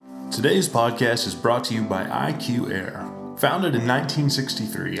Today's podcast is brought to you by IQ Air. Founded in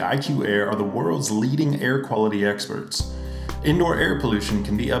 1963, IQ Air are the world's leading air quality experts. Indoor air pollution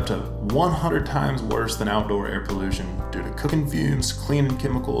can be up to 100 times worse than outdoor air pollution due to cooking fumes, cleaning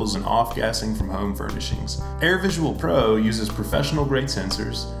chemicals, and off-gassing from home furnishings. AirVisual Pro uses professional-grade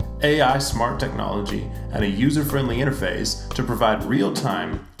sensors, AI smart technology, and a user-friendly interface to provide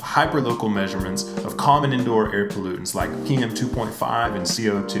real-time, hyperlocal measurements of common indoor air pollutants like PM2.5 and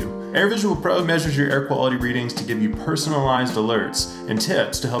CO2. AirVisual Pro measures your air quality readings to give you personalized alerts and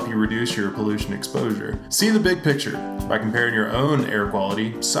tips to help you reduce your pollution exposure. See the big picture by comparing your own air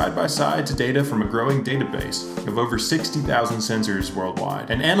quality side by side to data from a growing database of over 60,000 sensors worldwide,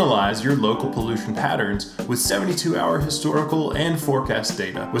 and analyze your local pollution patterns with 72-hour historical and forecast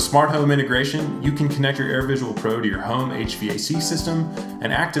data. With smart home integration, you can connect your AirVisual Pro to your home HVAC system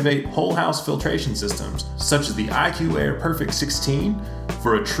and activate whole house filtration systems, such as the IQ Air Perfect 16,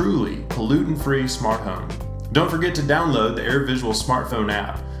 for a truly pollutant-free smart home. Don't forget to download the AirVisual smartphone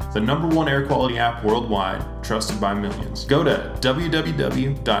app, the #1 air quality app worldwide, trusted by millions. Go to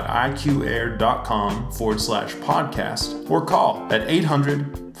www.iqair.com/podcast or call at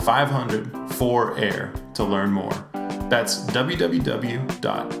 800-500-4AIR to learn more. That's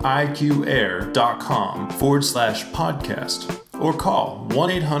www.iqair.com/podcast or call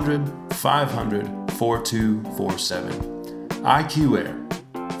 1-800-500-4247. IQ Air,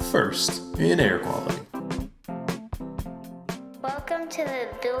 first in air quality. Welcome to the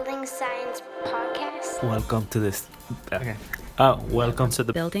Building Science Podcast. Welcome to this. Okay. Welcome to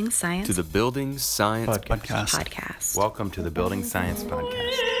the Building Science To the Building Science Podcast. Welcome to the Building Science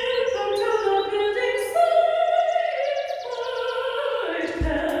Podcast.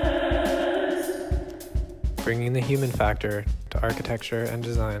 Bringing the human factor to architecture and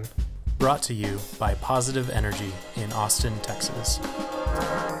design. Brought to you by Positive Energy in Austin, Texas.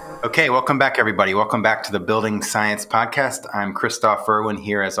 Okay, welcome back, everybody. Welcome back to the Building Science Podcast. I'm Kristof Irwin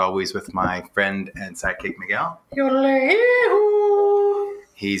here, as always, with my friend and sidekick, Miguel.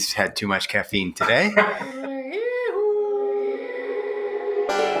 He's had too much caffeine today.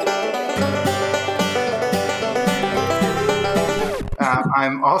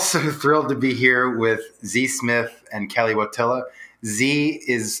 I'm also thrilled to be here with Z Smith and Kelsey Wotila.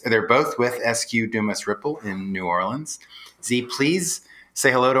 They're both with EskewDumezRipple in New Orleans. Z, please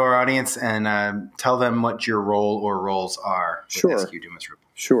say hello to our audience and tell them what your role or roles are with EskewDumezRipple.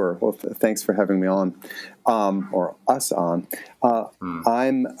 Sure. Well, thanks for having me on, or us on.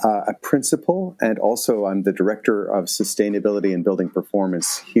 I'm a principal, and also I'm the director of sustainability and building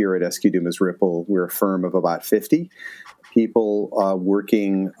performance here at EskewDumezRipple. We're a firm of about 50 people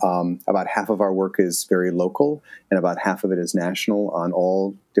working. About half of our work is very local, and about half of it is national on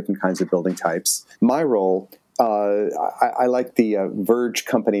all different kinds of building types. My role, I like the Verge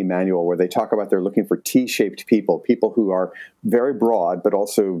company manual where they talk about they're looking for T-shaped people who are very broad but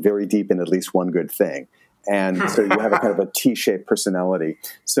also very deep in at least one good thing. And so you have a kind of a T-shaped personality.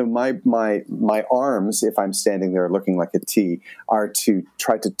 So my arms, if I'm standing there looking like a T, are to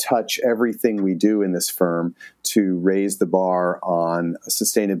try to touch everything we do in this firm to raise the bar on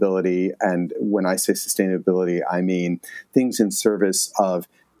sustainability. And when I say sustainability, I mean things in service of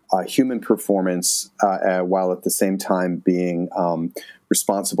human performance, while at the same time being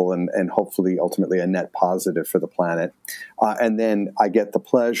responsible and hopefully ultimately a net positive for the planet. And then I get the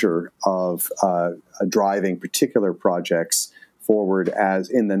pleasure of driving particular projects forward as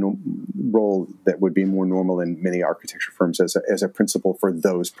in the role that would be more normal in many architecture firms as a principal for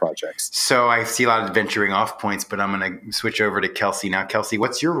those projects. So I see a lot of venturing off points, but I'm going to switch over to Kelsey now. Kelsey,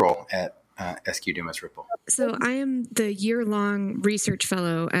 what's your role at EskewDumezRipple? So I am the year-long research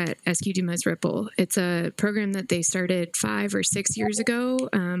fellow at EskewDumezRipple. It's a program that they started 5 or 6 years ago,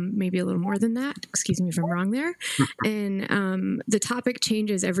 maybe a little more than that. Excuse me if I'm wrong there. And the topic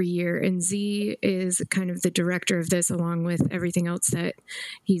changes every year, and Z is kind of the director of this along with everything else that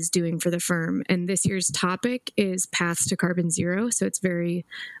he's doing for the firm. And this year's topic is Paths to Carbon Zero, so it's very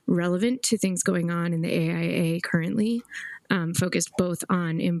relevant to things going on in the AIA currently. Focused both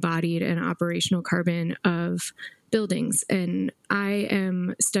on embodied and operational carbon of buildings. And I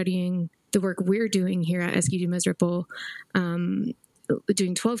am studying the work we're doing here at EskewDumezRipple,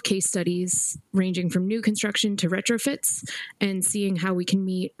 doing 12 case studies ranging from new construction to retrofits and seeing how we can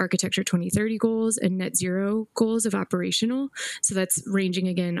meet Architecture 2030 goals and net zero goals of operational. So that's ranging,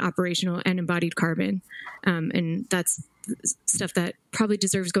 again, operational and embodied carbon. And that's stuff that probably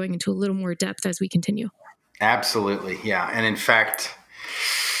deserves going into a little more depth as we continue. Absolutely, yeah. And in fact,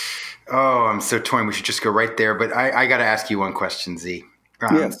 I'm so torn. We should just go right there. But I got to ask you one question, Z.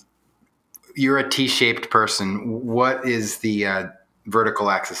 Yes. You're a T-shaped person. What is the vertical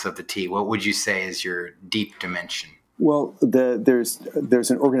axis of the T, what would you say is your deep dimension? Well, there's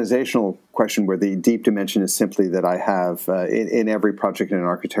an organizational question where the deep dimension is simply that I have in every project in an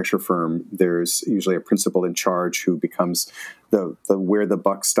architecture firm, there's usually a principal in charge who becomes the where the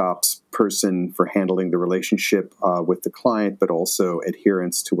buck stops person for handling the relationship with the client, but also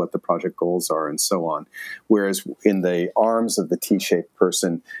adherence to what the project goals are and so on. Whereas in the arms of the T-shaped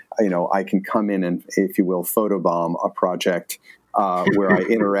person, I can come in and, if you will, photobomb a project where I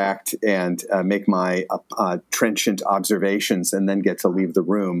interact and make my trenchant observations and then get to leave the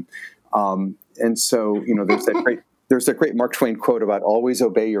room. And so, there's that great Mark Twain quote about always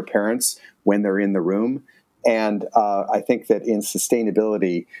obey your parents when they're in the room. And I think that in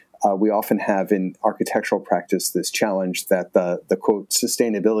sustainability, we often have in architectural practice this challenge that the quote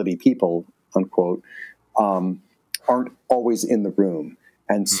sustainability people, unquote, aren't always in the room.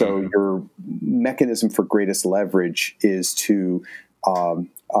 And so your mechanism for greatest leverage is to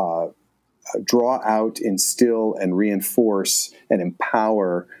draw out, instill, and reinforce and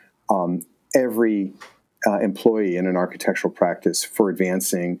empower every employee in an architectural practice for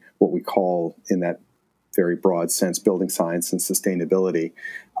advancing what we call, in that very broad sense, building science and sustainability,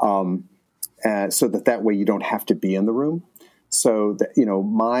 so that way you don't have to be in the room. So that,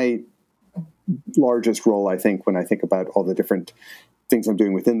 my largest role, I think, when I think about all the different things I'm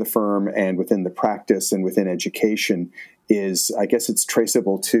doing within the firm and within the practice and within education is, I guess it's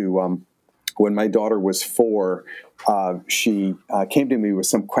traceable to when my daughter was 4, she came to me with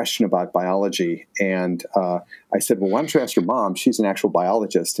some question about biology. And I said, well, why don't you ask your mom? She's an actual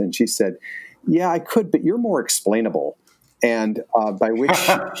biologist. And she said, yeah, I could, but you're more explainable. And by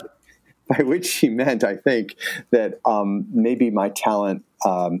which she meant, I think, that maybe my talent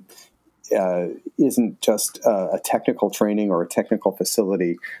isn't just a technical training or a technical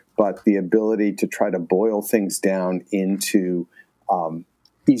facility, but the ability to try to boil things down into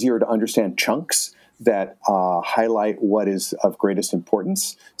easier to understand chunks that highlight what is of greatest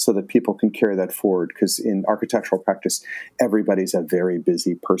importance so that people can carry that forward. Because in architectural practice, everybody's a very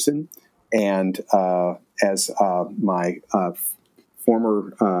busy person. And as my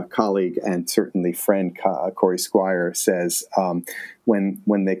former colleague and certainly friend Corey Squire says,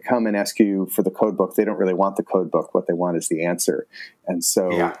 when they come and ask you for the code book, they don't really want the code book. What they want is the answer. And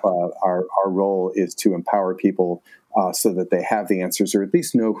so our role is to empower people so that they have the answers or at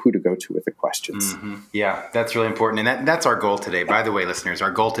least know who to go to with the questions. Mm-hmm. Yeah, that's really important. And that's our goal today. By the way, listeners,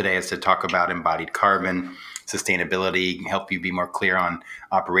 our goal today is to talk about embodied carbon, sustainability, help you be more clear on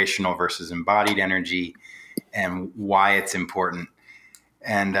operational versus embodied energy and why it's important.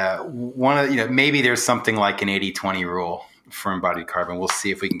 And maybe there's something like an 80-20 rule for embodied carbon. We'll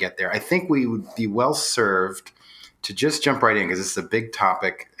see if we can get there. I think we would be well served to just jump right in because this is a big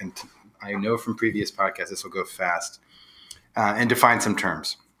topic. And I know from previous podcasts, this will go fast, and define some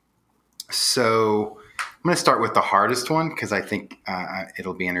terms. So I'm going to start with the hardest one because I think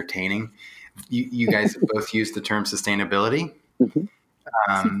it'll be entertaining. You guys both used the term sustainability. Mm-hmm.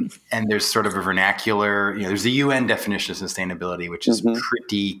 And there's sort of a vernacular, there's the UN definition of sustainability, which is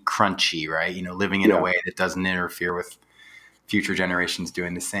pretty crunchy, right? Living in a way that doesn't interfere with future generations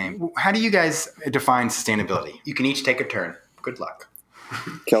doing the same. How do you guys define sustainability? You can each take a turn. Good luck.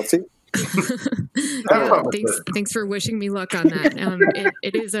 Kelsey? Thanks for wishing me luck on that.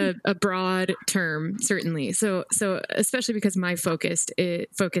 It is a broad term, certainly. So especially because my focus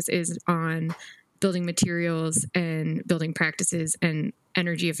is on building materials and building practices and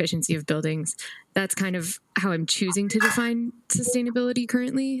energy efficiency of buildings. That's kind of how I'm choosing to define sustainability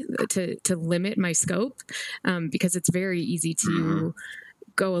currently, to limit my scope, because it's very easy to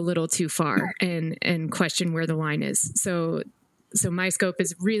go a little too far and question where the line is. So my scope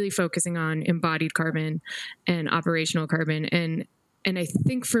is really focusing on embodied carbon and operational carbon. And I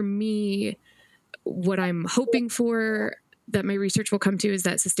think for me, what I'm hoping for that my research will come to is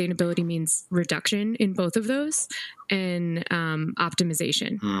that sustainability means reduction in both of those and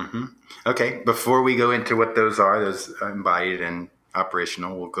optimization. Mm-hmm. Okay. Before we go into what those are, those embodied and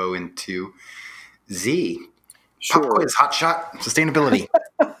operational, we'll go into Z. Sure. Pop quiz, hot shot, sustainability.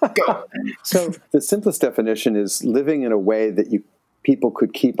 Go. So the simplest definition is living in a way that people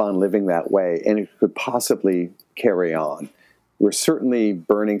could keep on living that way and it could possibly carry on. We're certainly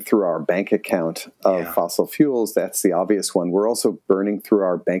burning through our bank account of fossil fuels. That's the obvious one. We're also burning through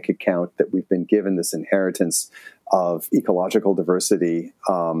our bank account that we've been given this inheritance of ecological diversity.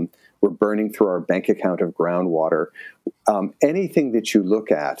 We're burning through our bank account of groundwater. Anything that you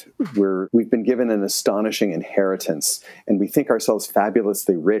look at, we've been given an astonishing inheritance, and we think ourselves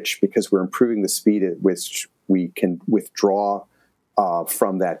fabulously rich because we're improving the speed at which we can withdraw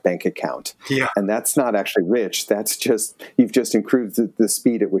from that bank account. Yeah. And that's not actually rich. That's just, you've just improved the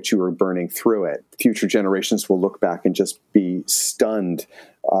speed at which you were burning through it. Future generations will look back and just be stunned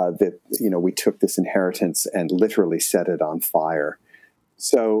that, we took this inheritance and literally set it on fire.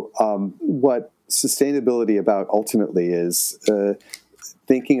 So what sustainability about ultimately is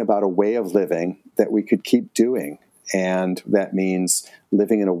thinking about a way of living that we could keep doing. And that means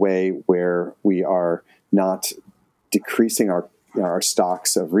living in a way where we are not decreasing our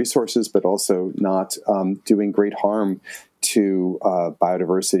stocks of resources, but also not doing great harm to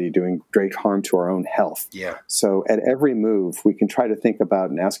biodiversity, doing great harm to our own health. Yeah. So at every move, we can try to think about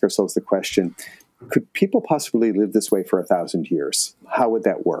and ask ourselves the question, could people possibly live this way for 1,000 years? How would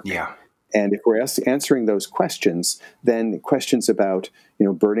that work? Yeah. And if we're answering those questions, then questions about,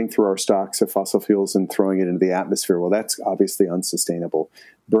 burning through our stocks of fossil fuels and throwing it into the atmosphere, well, that's obviously unsustainable.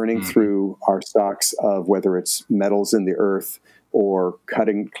 Burning through our stocks of whether it's metals in the earth or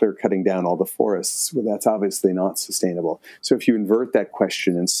cutting down all the forests, well, that's obviously not sustainable. So if you invert that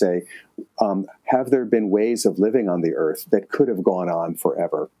question and say, have there been ways of living on the earth that could have gone on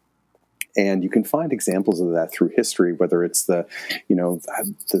forever? And you can find examples of that through history, whether it's the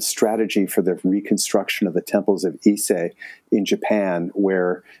strategy for the reconstruction of the temples of Ise in Japan,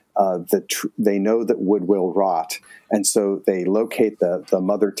 where they know that wood will rot, and so they locate the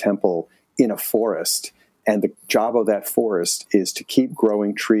mother temple in a forest. And the job of that forest is to keep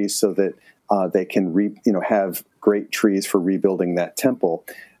growing trees so that they can have great trees for rebuilding that temple.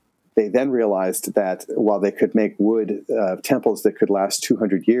 They then realized that while they could make wood temples that could last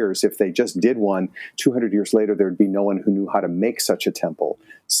 200 years, if they just did one, 200 years later, there would be no one who knew how to make such a temple.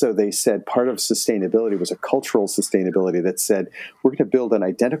 So they said part of sustainability was a cultural sustainability that said, we're going to build an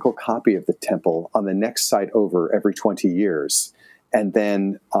identical copy of the temple on the next site over every 20 years, and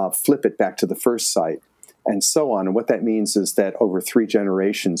then flip it back to the first site, and so on. And what that means is that over 3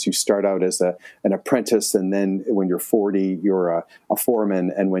 generations, you start out as an apprentice, and then when you're 40, you're a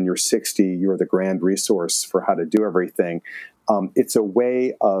foreman, and when you're 60, you're the grand resource for how to do everything. It's a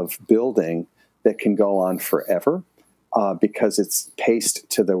way of building that can go on forever because it's paced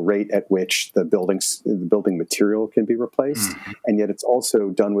to the rate at which the building material can be replaced, and yet it's also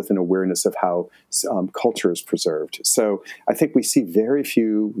done with an awareness of how culture is preserved. So I think we see very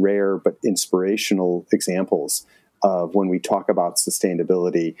few rare but inspirational examples of when we talk about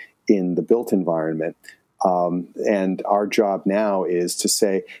sustainability in the built environment. And our job now is to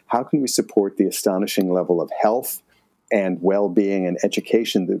say, how can we support the astonishing level of health and well-being and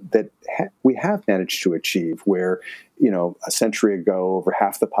education that we have managed to achieve, where, a century ago, over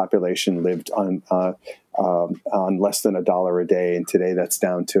half the population lived on less than $1 a day, and today that's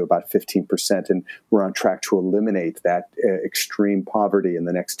down to about 15%, and we're on track to eliminate that extreme poverty in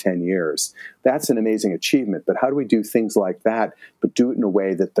the next 10 years. That's an amazing achievement, but how do we do things like that, but do it in a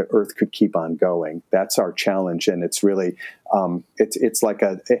way that the Earth could keep on going? That's our challenge, and it's really, it's like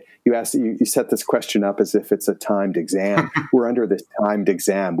you set this question up as if it's a timed exam. We're under this timed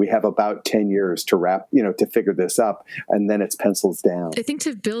exam. We have about 10 years to figure this up, and then it's pencils down. I think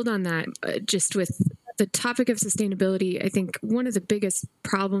to build on that, just with the topic of sustainability, I think one of the biggest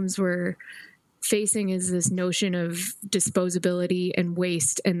problems we're facing is this notion of disposability and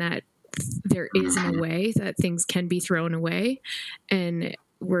waste, and that there is a way that things can be thrown away. And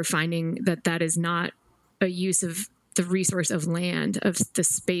we're finding that is not a use of the resource of land, of the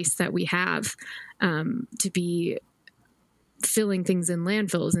space that we have, to be filling things in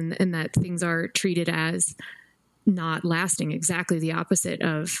landfills, and that things are treated as not lasting, exactly the opposite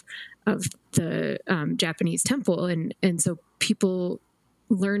of the Japanese temple. And so people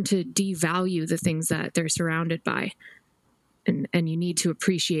learn to devalue the things that they're surrounded by. And you need to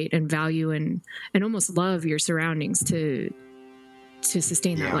appreciate and value and almost love your surroundings to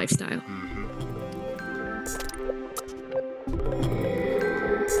sustain that lifestyle.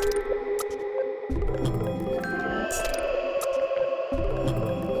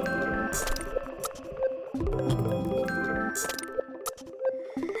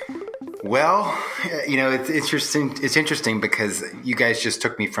 Well, it's interesting. It's interesting because you guys just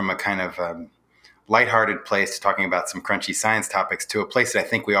took me from a kind of lighthearted place, talking about some crunchy science topics, to a place that I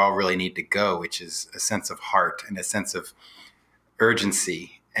think we all really need to go, which is a sense of heart and a sense of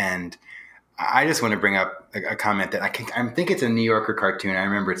urgency. And I just want to bring up a comment that I think it's a New Yorker cartoon. I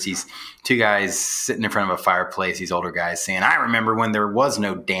remember it's these 2 guys sitting in front of a fireplace, these older guys saying, "I remember when there was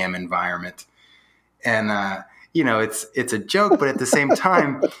no damn environment." And, it's a joke, but at the same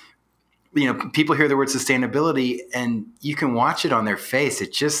time, people hear the word sustainability and you can watch it on their face.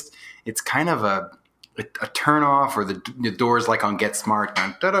 It's kind of a turn off, or the doors, like on Get Smart,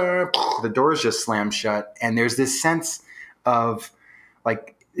 the doors just slam shut. And there's this sense of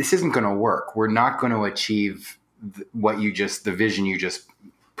like, this isn't going to work. We're not going to achieve the vision you just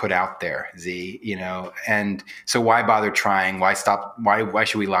put out there, Z, and so why bother trying? Why stop? Why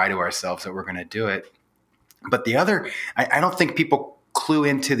should we lie to ourselves that we're going to do it? But the other, I don't think people clue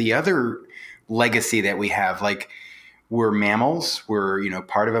into the other legacy that we have. Like, we're mammals. We're,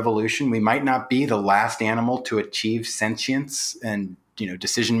 part of evolution. We might not be the last animal to achieve sentience and,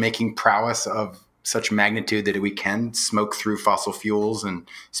 decision-making prowess of such magnitude that we can smoke through fossil fuels and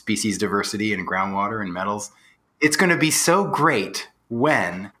species diversity and groundwater and metals. It's going to be so great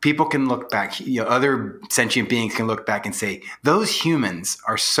when people can look back, other sentient beings can look back and say, those humans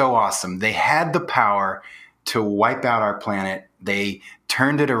are so awesome. They had the power to wipe out our planet. They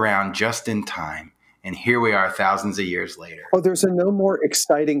turned it around just in time. And here we are thousands of years later. Oh, there's no more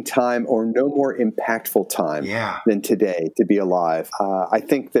exciting time or no more impactful time than today to be alive. I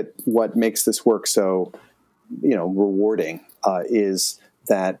think that what makes this work so, rewarding is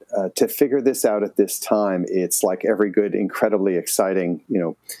that to figure this out at this time, it's like every good, incredibly exciting,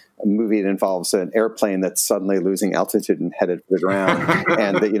 a movie that involves an airplane that's suddenly losing altitude and headed for the ground,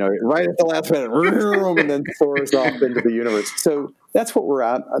 and right at the last minute, and then soars off into the universe. So that's what we're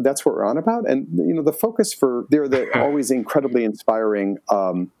at. That's what we're on about. And the focus they're the always incredibly inspiring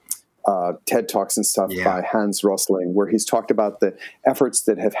TED Talks and stuff by Hans Rosling, where he's talked about the efforts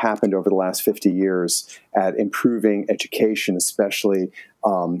that have happened over the last 50 years at improving education, especially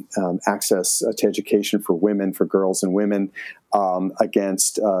access to education for women, for girls and women,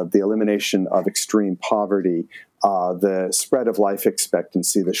 against the elimination of extreme poverty, the spread of life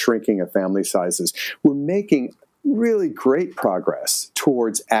expectancy, the shrinking of family sizes. We're making really great progress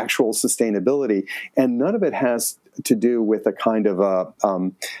towards actual sustainability, and none of it has to do with a kind of a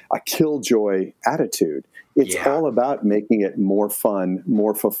killjoy attitude. It's all about making it more fun,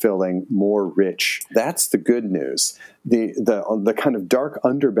 more fulfilling, more rich. That's the good news. The kind of dark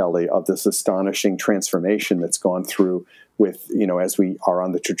underbelly of this astonishing transformation that's gone through with, as we are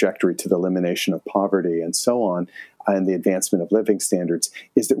on the trajectory to the elimination of poverty and so on, and the advancement of living standards,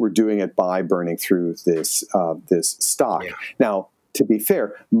 is that we're doing it by burning through this stock. Yeah. Now, to be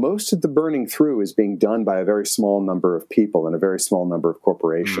fair, most of the burning through is being done by a very small number of people and a very small number of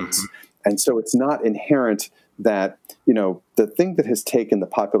corporations. Mm-hmm. And so it's not inherent that, the thing that has taken the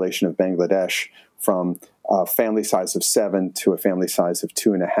population of Bangladesh from a family size of 7 to a family size of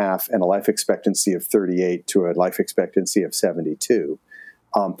 2.5 and a life expectancy of 38 to a life expectancy of 72,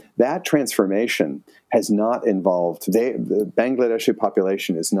 that transformation has not involved, the Bangladeshi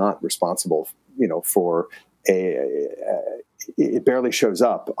population is not responsible, for it barely shows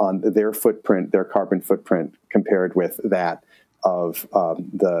up on their footprint, their carbon footprint, compared with that of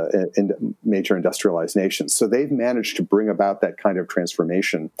the major industrialized nations. So they've managed to bring about that kind of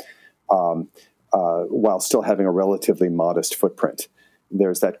transformation while still having a relatively modest footprint.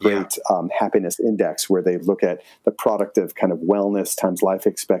 There's that great happiness index where they look at the product of kind of wellness times life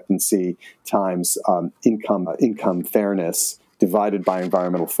expectancy times income fairness divided by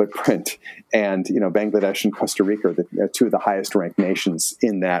environmental footprint. And, Bangladesh and Costa Rica are two of the highest ranked nations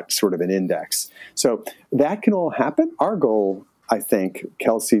in that sort of an index. So that can all happen. Our goal, I think,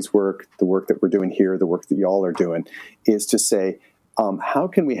 Kelsey's work, the work that we're doing here, the work that y'all are doing, is to say, how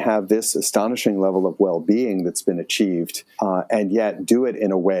can we have this astonishing level of well-being that's been achieved and yet do it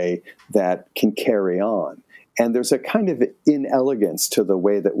in a way that can carry on? And there's a kind of inelegance to the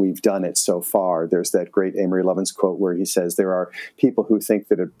way that we've done it so far. There's that great Amory Lovins quote where he says, there are people who think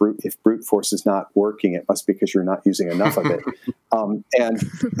that if brute force is not working, it must be because you're not using enough of it.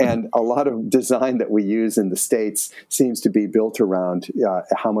 And a lot of design that we use in the States seems to be built around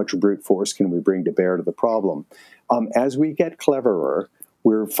how much brute force can we bring to bear to the problem. As we get cleverer,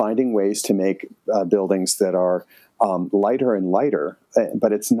 we're finding ways to make buildings that are lighter and lighter,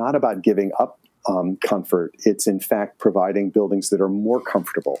 but it's not about giving up comfort. It's in fact providing buildings that are more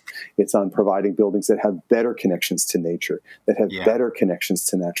comfortable. It's on providing buildings that have better connections to nature, that have better connections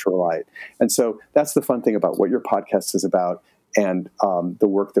to natural light. And so that's the fun thing about what your podcast is about, and the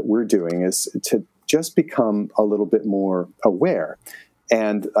work that we're doing is to just become a little bit more aware.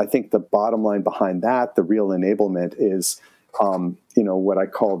 And I think the bottom line behind that, the real enablement, is what I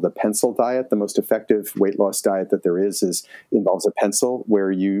call the pencil diet. The most effective weight loss diet that there is involves a pencil where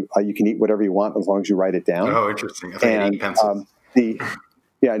you can eat whatever you want as long as you write it down. Oh, interesting. I thought you eat pencils.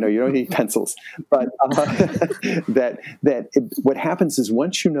 Yeah, I know you don't eat pencils, but what happens is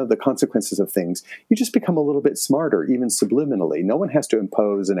once you know the consequences of things, you just become a little bit smarter, even subliminally. No one has to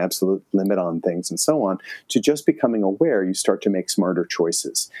impose an absolute limit on things and so on. To just becoming aware, you start to make smarter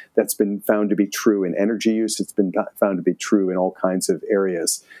choices. That's been found to be true in energy use. It's been found to be true in all kinds of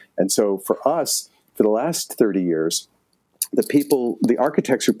areas. And so for us, for the last 30 years, the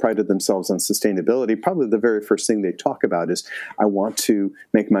architects who prided themselves on sustainability, probably the very first thing they talk about is, I want to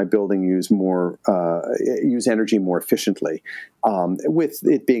make my building use energy more efficiently, with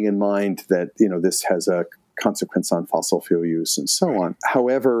it being in mind that this has a consequence on fossil fuel use and so on.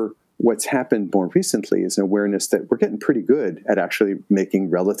 However, what's happened more recently is an awareness that we're getting pretty good at actually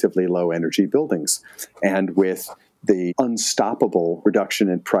making relatively low energy buildings, and with the unstoppable reduction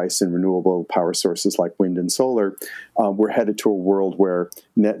in price in renewable power sources like wind and solar, we're headed to a world where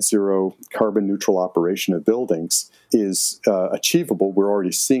net zero carbon neutral operation of buildings is achievable. We're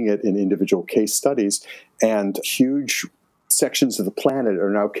already seeing it in individual case studies, and huge sections of the planet are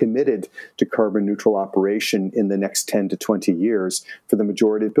now committed to carbon neutral operation in the next 10 to 20 years for the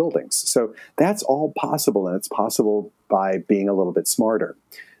majority of buildings. So that's all possible, and it's possible by being a little bit smarter.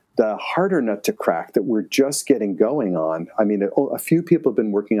 The harder nut to crack that we're just getting going on, I mean, a few people have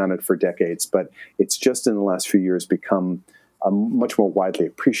been working on it for decades, but it's just in the last few years become much more widely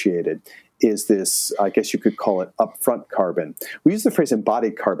appreciated, is this, I guess you could call it upfront carbon. We use the phrase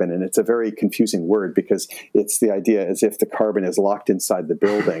embodied carbon, and it's a very confusing word because it's the idea as if the carbon is locked inside the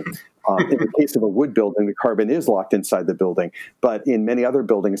building. In the case of a wood building, the carbon is locked inside the building. But in many other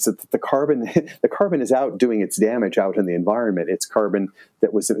buildings, the carbon is out doing its damage out in the environment. It's carbon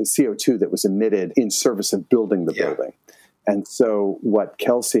that was CO2 that was emitted in service of building the building. And so what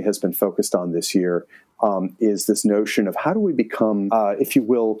Kelsey has been focused on this year is this notion of how do we become, if you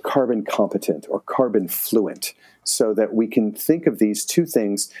will, carbon competent or carbon fluent, so that we can think of these two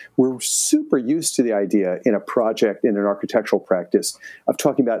things. We're super used to the idea in a project, in an architectural practice, of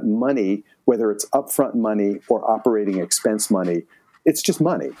talking about money, whether it's upfront money or operating expense money. It's just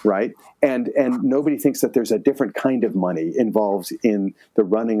money, right? And nobody thinks that there's a different kind of money involved in the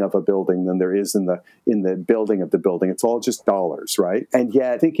running of a building than there is in the building of the building. It's all just dollars, right? And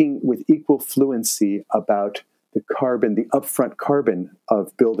yet, thinking with equal fluency about the carbon, the upfront carbon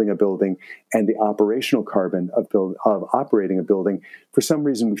of building a building, and the operational carbon of operating a building, for some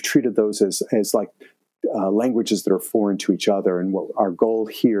reason we've treated those as like languages that are foreign to each other. And what our goal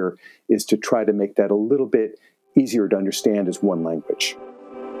here is to try to make that a little bit easier to understand as one language.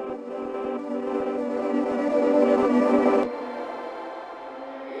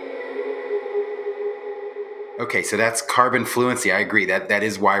 Okay, so that's carbon fluency. I agree. That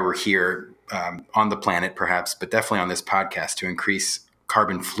is why we're here on the planet, perhaps, but definitely on this podcast, to increase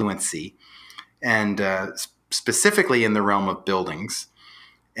carbon fluency, and specifically in the realm of buildings.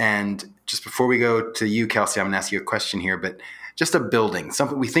 And just before we go to you, Kelsey, I'm going to ask you a question here, but just a building,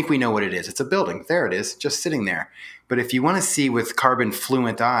 something we think we know what it is. It's a building. There it is, just sitting there. But if you want to see with carbon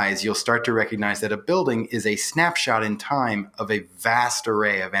fluent eyes, you'll start to recognize that a building is a snapshot in time of a vast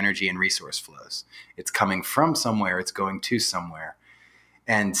array of energy and resource flows. It's coming from somewhere, it's going to somewhere.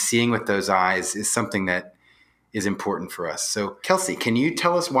 And seeing with those eyes is something that is important for us. So, Kelsey, can you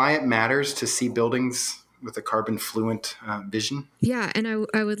tell us why it matters to see buildings with a carbon fluent vision? Yeah, and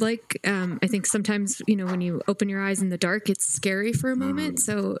I would like, I think sometimes, when you open your eyes in the dark, it's scary for a moment.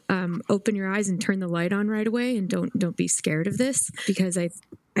 So open your eyes and turn the light on right away, and don't be scared of this, because I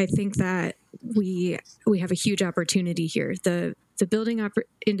think that we have a huge opportunity here. The building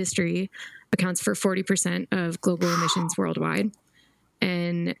industry accounts for 40% of global emissions worldwide.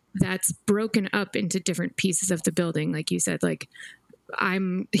 And that's broken up into different pieces of the building. Like you said, like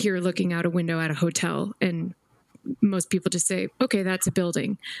I'm here looking out a window at a hotel, and most people just say, okay, that's a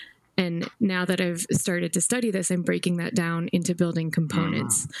building. And now that I've started to study this, I'm breaking that down into building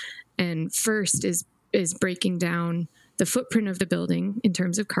components. And first is breaking down the footprint of the building in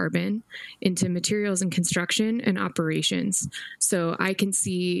terms of carbon into materials and construction and operations. So I can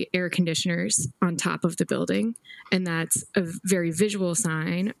see air conditioners on top of the building, and that's a very visual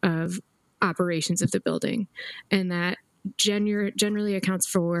sign of operations of the building. And that generally accounts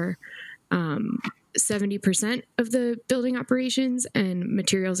for 70% of the building operations, and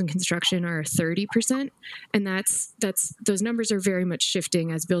materials and construction are 30%. And that's those numbers are very much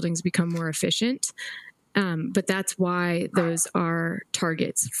shifting as buildings become more efficient. But that's why those are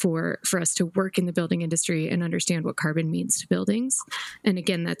targets for us to work in the building industry and understand what carbon means to buildings. And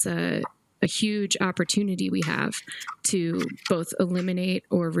again, that's a huge opportunity we have to both eliminate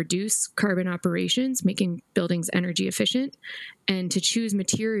or reduce carbon operations, making buildings energy efficient, and to choose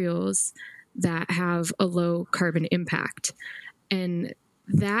materials that have a low carbon impact. And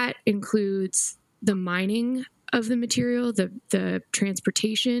that includes the mining of the material, the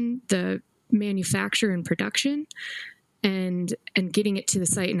transportation, the manufacture and production, and getting it to the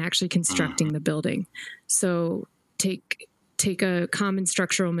site and actually constructing the building. So take a common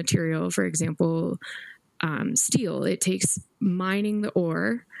structural material, for example, steel. It takes mining the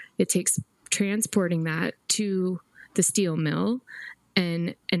ore, it takes transporting that to the steel mill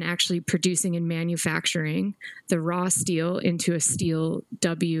and actually producing and manufacturing the raw steel into a steel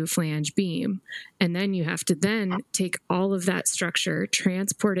W flange beam. And then you have to then take all of that structure,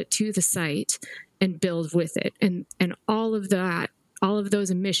 transport it to the site, and build with it. And all of that, all of those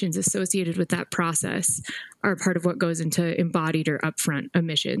emissions associated with that process are part of what goes into embodied or upfront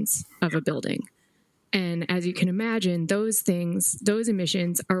emissions of a building. And as you can imagine, those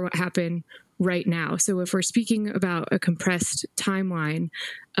emissions are what happen right now. So if we're speaking about a compressed timeline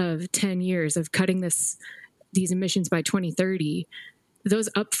of 10 years of cutting these emissions by 2030, those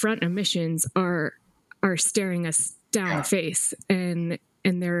upfront emissions are staring us down the face, and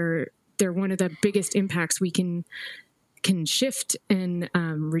they're one of the biggest impacts we can shift and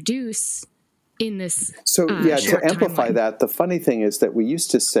reduce in this. So to amplify timeline. that, the funny thing is that we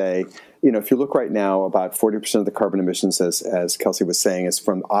used to say, if you look right now, about 40% of the carbon emissions, as Kelsey was saying, is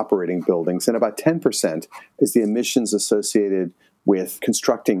from operating buildings, and about 10% is the emissions associated with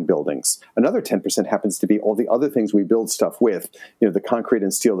constructing buildings. Another 10% happens to be all the other things we build stuff with, the concrete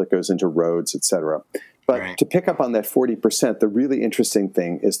and steel that goes into roads, et cetera. But to pick up on that 40%, the really interesting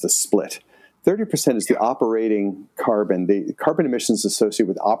thing is the split. 30% is the operating carbon, the carbon emissions associated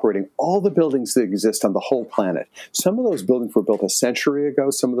with operating all the buildings that exist on the whole planet. Some of those buildings were built a century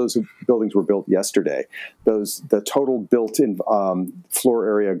ago. Some of those buildings were built yesterday. The total built-in floor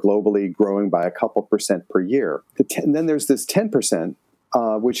area globally growing by a couple percent per year. And then there's this 10%,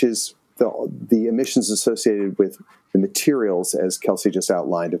 which is the emissions associated with the materials, as Kelsey just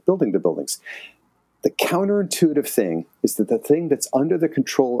outlined, of building the buildings. The counterintuitive thing is that the thing that's under the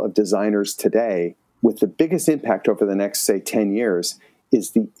control of designers today, with the biggest impact over the next, say, 10 years, is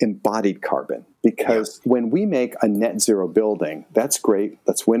the embodied carbon. Because when we make a net zero building, that's great.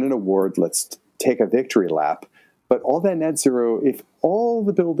 Let's win an award. Let's take a victory lap. But all that net zero, if all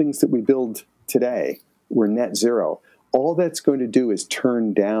the buildings that we build today were net zero, all that's going to do is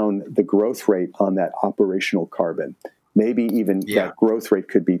turn down the growth rate on that operational carbon. Maybe even that growth rate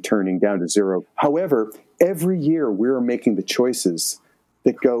could be turning down to zero. However, every year we're making the choices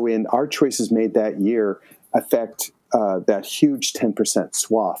that go in. Our choices made that year affect that huge 10%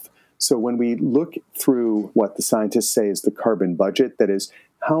 swath. So when we look through what the scientists say is the carbon budget, that is,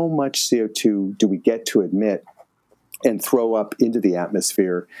 how much CO2 do we get to emit and throw up into the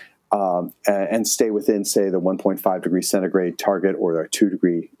atmosphere and stay within, say, the 1.5 degree centigrade target or the 2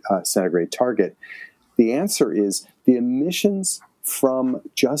 degree centigrade target, the answer is the emissions from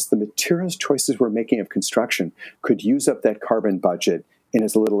just the materials choices we're making of construction could use up that carbon budget in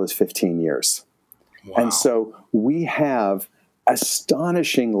as little as 15 years. Wow. And so we have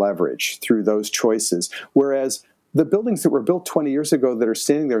astonishing leverage through those choices, whereas the buildings that were built 20 years ago that are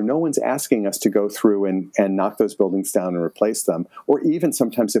standing there, no one's asking us to go through and knock those buildings down and replace them, or even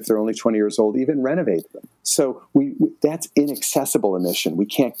sometimes if they're only 20 years old, even renovate them. So that's inaccessible emission. We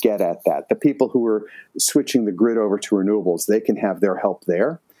can't get at that. The people who are switching the grid over to renewables, they can have their help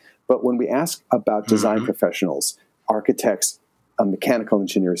there. But when we ask about design professionals, architects, mechanical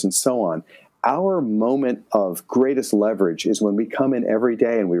engineers, and so on, our moment of greatest leverage is when we come in every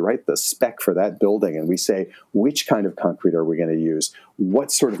day and we write the spec for that building and we say, which kind of concrete are we going to use?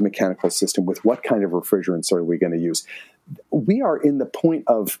 What sort of mechanical system with what kind of refrigerants are we going to use? We are in the point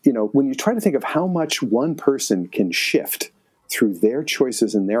of, when you try to think of how much one person can shift through their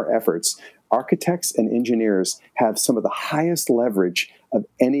choices and their efforts, architects and engineers have some of the highest leverage of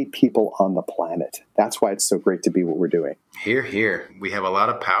any people on the planet. That's why it's so great to be what we're doing. Hear, hear. We have a lot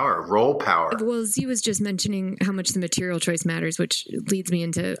of power, role power. Well, Z was just mentioning how much the material choice matters, which leads me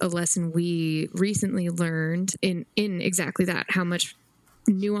into a lesson we recently learned in exactly that, how much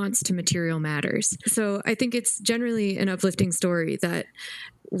nuance to material matters. So I think it's generally an uplifting story that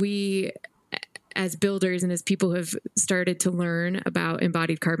we, as builders and as people who have started to learn about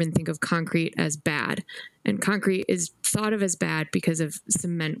embodied carbon, think of concrete as bad. And concrete is thought of as bad because of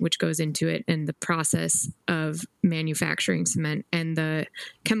cement, which goes into it, and the process of manufacturing cement and the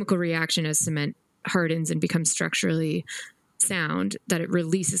chemical reaction as cement hardens and becomes structurally sound, that it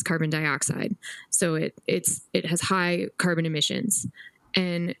releases carbon dioxide. So it has high carbon emissions.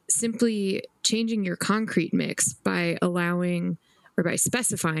 And simply changing your concrete mix by allowing or by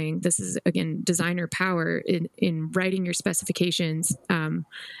specifying, this is, again, designer power in writing your specifications and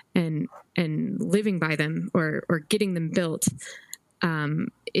living by them or getting them built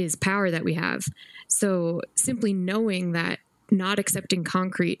is power that we have. So simply knowing that not accepting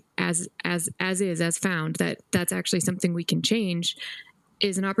concrete as found, that's actually something we can change,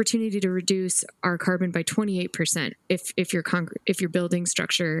 is an opportunity to reduce our carbon by 28% if your building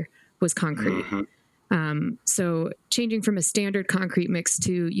structure was concrete. So changing from a standard concrete mix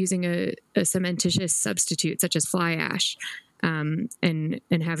to using a cementitious substitute such as fly ash, and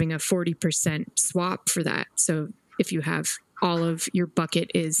having a 40% swap for that. So if you have all of your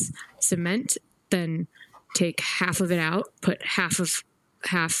bucket is cement, then take half of it out, put half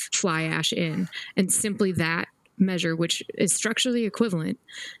fly ash in, and simply that measure, which is structurally equivalent,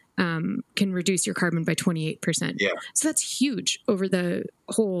 can reduce your carbon by 28%. Yeah. So that's huge over the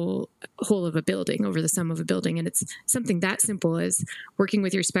whole of a building, over the sum of a building. And it's something that simple as working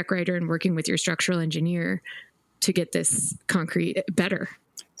with your spec writer and working with your structural engineer to get this concrete better.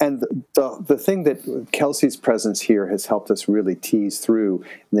 And the thing that Kelsey's presence here has helped us really tease through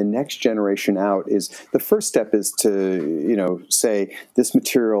the next generation out is the first step is to, say this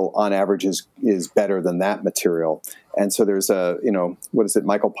material on average is better than that material. And so there's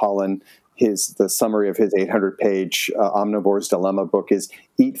Michael Pollan, the summary of his 800-page Omnivore's Dilemma book is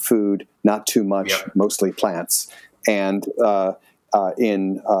eat food, not too much, mostly plants. And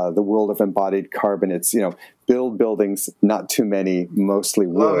in the world of embodied carbon, it's, build buildings, not too many, mostly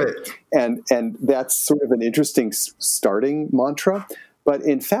wood. And that's sort of an interesting starting mantra. But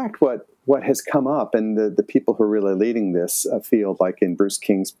in fact, what has come up, and the people who are really leading this field, like in Bruce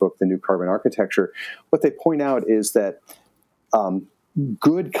King's book, The New Carbon Architecture, what they point out is that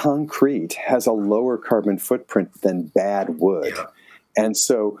good concrete has a lower carbon footprint than bad wood. Yeah. And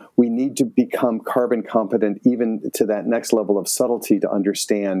so we need to become carbon competent even to that next level of subtlety to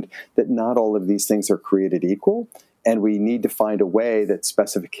understand that not all of these things are created equal. And we need to find a way that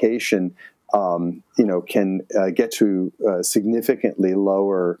specification, can get to significantly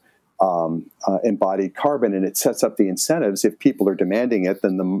lower embodied carbon. And it sets up the incentives. If people are demanding it,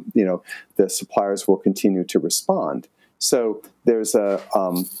 then the suppliers will continue to respond. So there's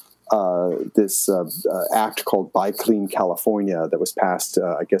this act called Buy Clean California that was passed,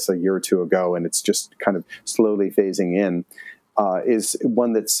 I guess, a year or two ago, and it's just kind of slowly phasing in, is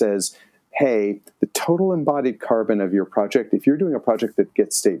one that says, hey, the total embodied carbon of your project, if you're doing a project that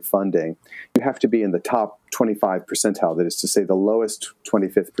gets state funding, you have to be in the top 25 percentile, that is to say the lowest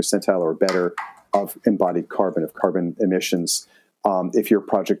 25th percentile or better of embodied carbon, of carbon emissions, if your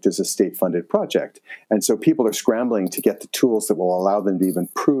project is a state-funded project. And so people are scrambling to get the tools that will allow them to even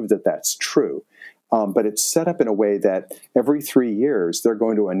prove that that's true. But it's set up in a way that every 3 years they're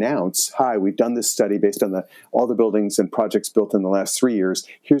going to announce, hi, we've done this study based on all the buildings and projects built in the last 3 years.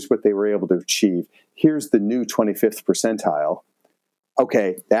 Here's what they were able to achieve. Here's the new 25th percentile.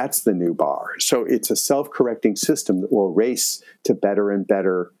 Okay, that's the new bar. So it's a self-correcting system that will race to better and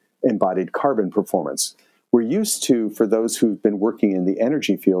better embodied carbon performance. We're used to, for those who've been working in the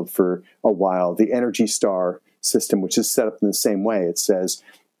energy field for a while, the Energy Star system, which is set up in the same way. It says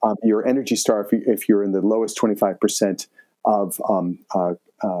your Energy Star, if you're in the lowest 25% of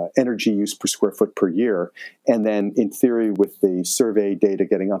energy use per square foot per year, and then in theory with the survey data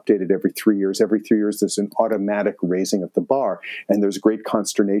getting updated every 3 years, there's an automatic raising of the bar, and there's great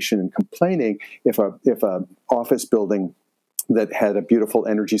consternation and complaining if a office building that had a beautiful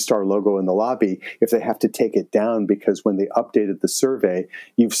Energy Star logo in the lobby, if they have to take it down because when they updated the survey,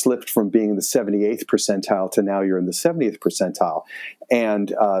 you've slipped from being in the 78th percentile to now you're in the 70th percentile.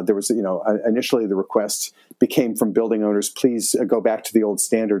 And there was, initially the request became from building owners, please go back to the old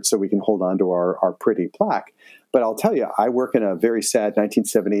standards so we can hold on to our pretty plaque. But I'll tell you, I work in a very sad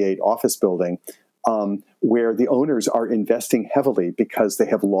 1978 office building where the owners are investing heavily because they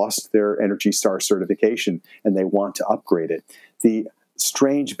have lost their Energy Star certification and they want to upgrade it. The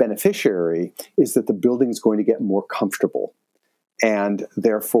strange beneficiary is that the building is going to get more comfortable. And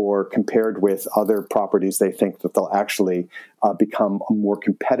therefore, compared with other properties, they think that they'll actually become more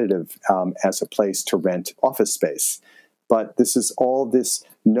competitive as a place to rent office space. But this is all this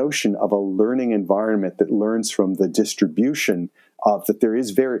notion of a learning environment that learns from the distribution of that there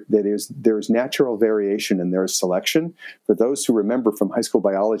is natural variation and there is selection. For those who remember from high school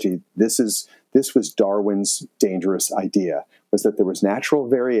biology, this was Darwin's dangerous idea, was that there was natural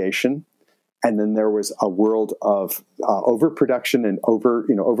variation, and then there was a world of overproduction and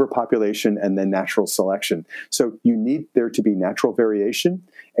overpopulation, and then natural selection. So you need there to be natural variation,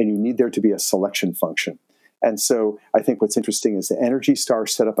 and you need there to be a selection function. And so I think what's interesting is the Energy Star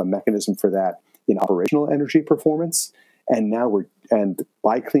set up a mechanism for that in operational energy performance. And now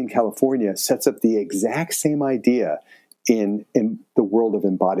Buy Clean California sets up the exact same idea in the world of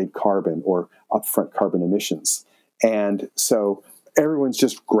embodied carbon or upfront carbon emissions. And so everyone's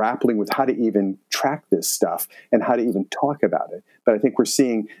just grappling with how to even track this stuff and how to even talk about it. But I think we've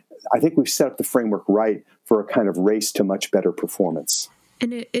set up the framework right for a kind of race to much better performance.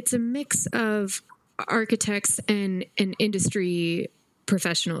 And it's a mix of architects and industry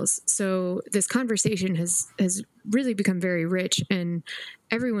professionals. So this conversation has really become very rich, and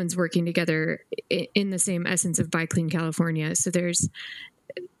everyone's working together in the same essence of Buy Clean California. So there's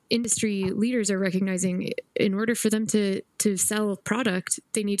industry leaders are recognizing in order for them to sell product,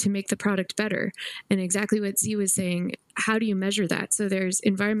 they need to make the product better. And exactly what Z was saying, how do you measure that? So there's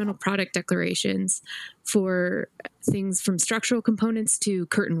environmental product declarations for things from structural components to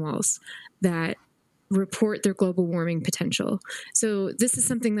curtain walls that report their global warming potential. So this is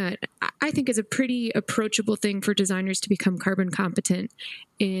something that I think is a pretty approachable thing for designers to become carbon competent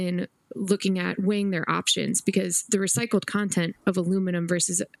in looking at weighing their options, because the recycled content of aluminum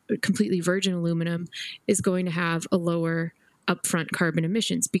versus completely virgin aluminum is going to have a lower upfront carbon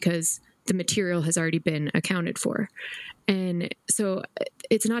emissions because the material has already been accounted for. And so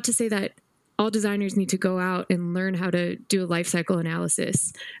it's not to say that all designers need to go out and learn how to do a life cycle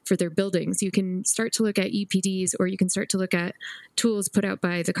analysis for their buildings. You can start to look at EPDs, or you can start to look at tools put out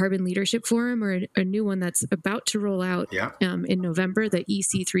by the Carbon Leadership Forum, or a new one that's about to roll out in November, the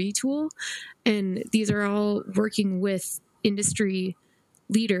EC3 tool. And these are all working with industry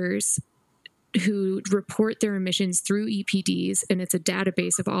leaders who report their emissions through EPDs. And it's a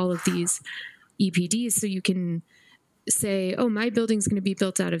database of all of these EPDs. So you can say, oh, my building's going to be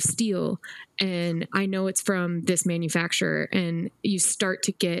built out of steel, and I know it's from this manufacturer. And you start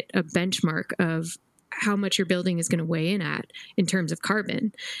to get a benchmark of how much your building is going to weigh in at in terms of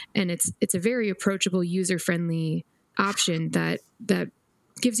carbon. And it's a very approachable, user-friendly option that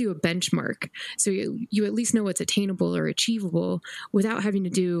gives you a benchmark. So you at least know what's attainable or achievable without having to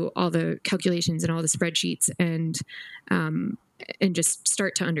do all the calculations and all the spreadsheets, and just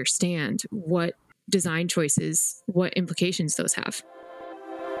start to understand what design choices, what implications those have.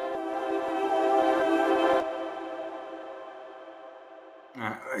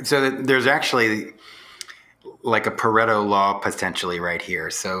 So there's actually like a Pareto law potentially right here.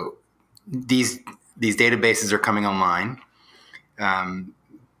 So these databases are coming online,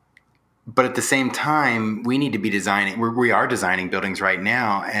 but at the same time, we need to be designing. We are designing buildings right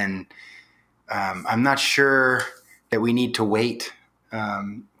now, and I'm not sure that we need to wait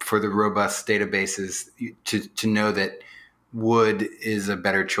for the robust databases to know that wood is a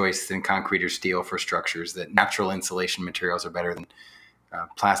better choice than concrete or steel for structures, that natural insulation materials are better than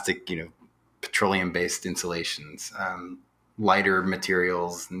plastic, petroleum-based insulations, lighter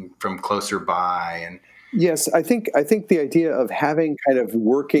materials from closer by. And yes, I think the idea of having kind of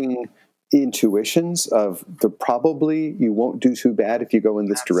working intuitions of probably you won't do too bad if you go in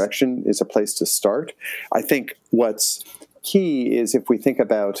this direction is a place to start. I think what's key is if we think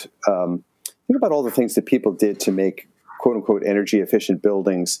about all the things that people did to make quote unquote energy efficient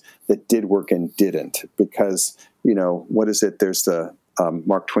buildings that did work and didn't, because what is it? There's the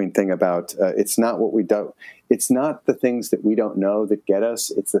Mark Twain thing about it's not what we don't. It's not the things that we don't know that get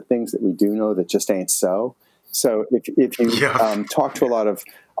us. It's the things that we do know that just ain't so. So if you talk to a lot of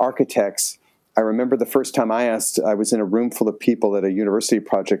architects, I remember the first time I was in a room full of people at a university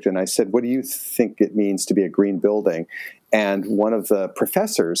project, and I said, what do you think it means to be a green building? And one of the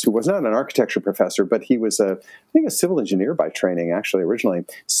professors, who was not an architecture professor, but he was I think a civil engineer by training, actually, originally,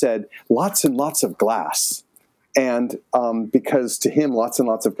 said, lots and lots of glass. And because to him, lots and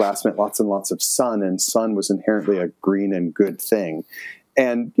lots of glass meant lots and lots of sun, and sun was inherently a green and good thing.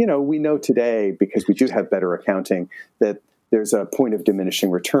 And, we know today, because we do have better accounting, that there's a point of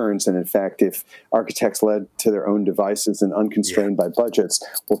diminishing returns. And in fact, if architects led to their own devices and unconstrained by budgets,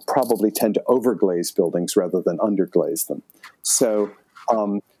 will probably tend to overglaze buildings rather than underglaze them. So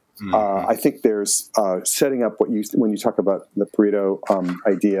I think there's setting up when you talk about the Pareto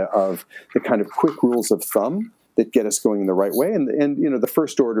idea of the kind of quick rules of thumb that get us going in the right way. And the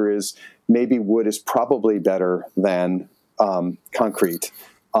first order is maybe wood is probably better than concrete,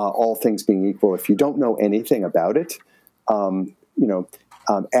 all things being equal. If you don't know anything about it,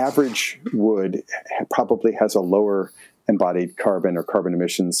 average wood probably has a lower embodied carbon or carbon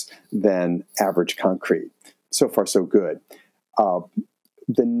emissions than average concrete. So far, so good.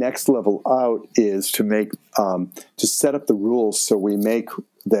 The next level out is to set up the rules so we make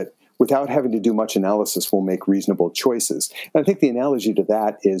that without having to do much analysis, we'll make reasonable choices. And I think the analogy to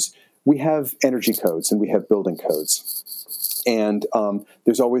that is we have energy codes and we have building codes. And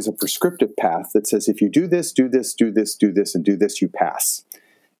there's always a prescriptive path that says, if you do this, do this, do this, do this, and do this, you pass.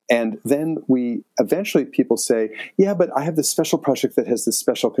 And then eventually people say, yeah, but I have this special project that has this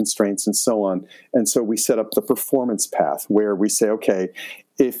special constraints and so on. And so we set up the performance path where we say, okay,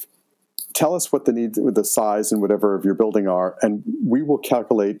 if tell us what the needs, the size and whatever of your building are, and we will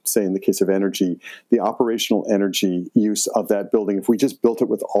calculate, say in the case of energy, the operational energy use of that building. If we just built it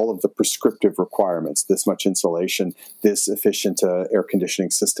with all of the prescriptive requirements, this much insulation, this efficient air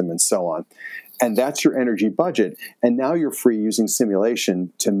conditioning system, and so on. And that's your energy budget. And now you're free using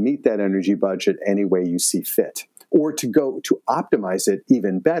simulation to meet that energy budget any way you see fit, or to go to optimize it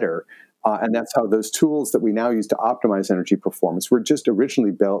even better. And that's how those tools that we now use to optimize energy performance were just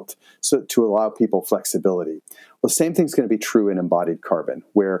originally built to allow people flexibility. Well, the same thing's going to be true in embodied carbon,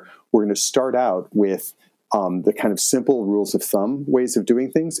 where we're going to start out with the kind of simple rules of thumb ways of doing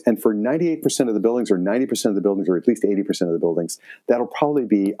things. And for 98% of the buildings, or 90% of the buildings, or at least 80% of the buildings, that'll probably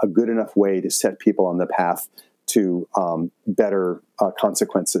be a good enough way to set people on the path to better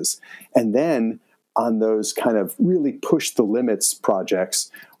consequences. And then on those kind of really push the limits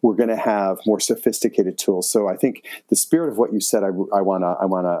projects, we're going to have more sophisticated tools. So I think the spirit of what you said, I want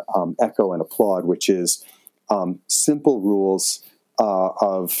to echo and applaud, which is simple rules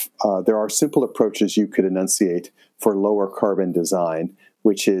there are simple approaches you could enunciate for lower carbon design,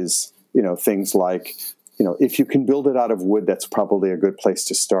 which is, things like, if you can build it out of wood, that's probably a good place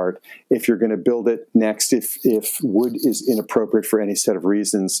to start. If you're going to build it next, if wood is inappropriate for any set of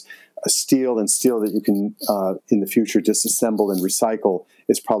reasons, steel that you can in the future disassemble and recycle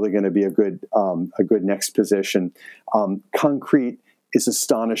is probably going to be a good next position. Concrete is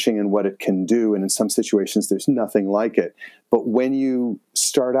astonishing in what it can do, and in some situations there's nothing like it. But when you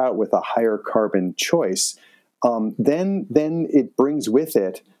start out with a higher carbon choice, then it brings with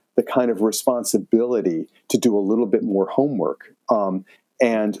it the kind of responsibility to do a little bit more homework.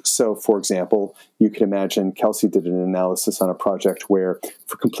 And so, for example, you can imagine Kelsey did an analysis on a project where,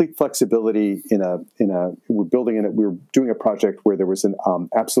 for complete flexibility, we were doing a project where there was an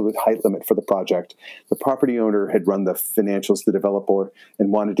absolute height limit for the project. The property owner had run the financials, the developer,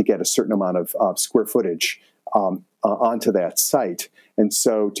 and wanted to get a certain amount of square footage onto that site. And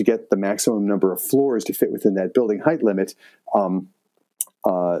so, to get the maximum number of floors to fit within that building height limit,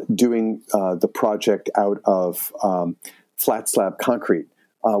 doing the project out of flat slab concrete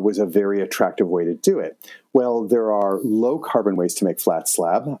was a very attractive way to do it. Well, there are low carbon ways to make flat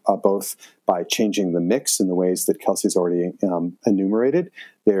slab, both by changing the mix in the ways that Kelsey's already enumerated.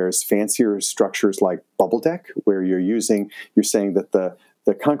 There's fancier structures like bubble deck, where you're saying that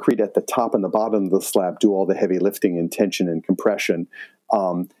the concrete at the top and the bottom of the slab do all the heavy lifting and tension and compression,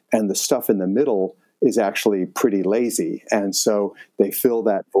 and the stuff in the middle is actually pretty lazy. And so they fill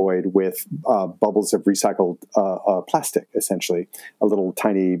that void with bubbles of recycled plastic, essentially, a little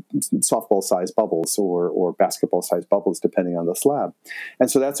tiny softball-sized bubbles or basketball-sized bubbles, depending on the slab.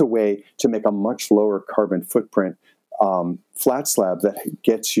 And so that's a way to make a much lower carbon footprint flat slab that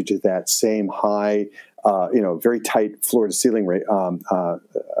gets you to that same high, very tight floor-to-ceiling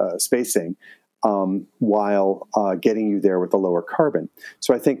spacing, while getting you there with a lower carbon.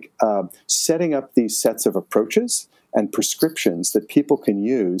 So I think setting up these sets of approaches and prescriptions that people can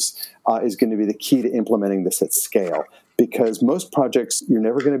use is going to be the key to implementing this at scale. Because most projects, you're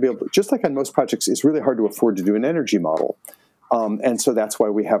never going to be able to, just like on most projects, it's really hard to afford to do an energy model. And so that's why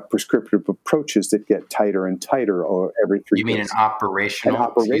we have prescriptive approaches that get tighter and tighter every 3 years. You mean an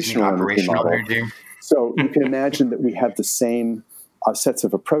operational energy model. Energy? So you can imagine that we have the same sets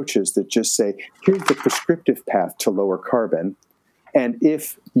of approaches that just say, here's the prescriptive path to lower carbon. And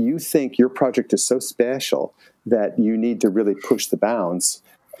if you think your project is so special that you need to really push the bounds,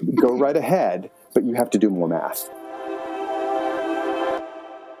 go right ahead, but you have to do more math.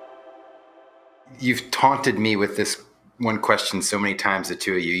 You've taunted me with this one question so many times, the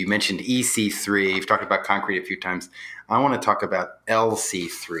two of you. You mentioned EC3. You've talked about concrete a few times. I want to talk about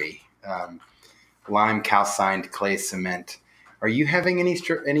LC3, lime calcined clay cement. Are you having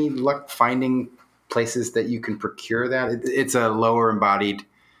any luck finding places that you can procure that? It's a lower embodied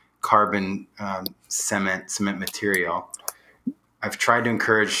carbon cement material. I've tried to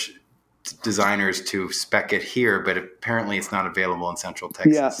encourage designers to spec it here, but apparently it's not available in Central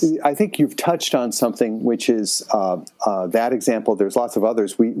Texas. Yeah, I think you've touched on something, which is that example. There's lots of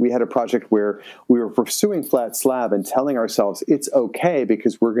others. We had a project where we were pursuing flat slab and telling ourselves it's okay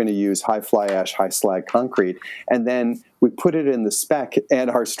because we're going to use high fly ash, high slag concrete. And then we put it in the spec,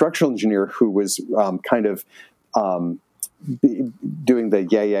 and our structural engineer, who was doing the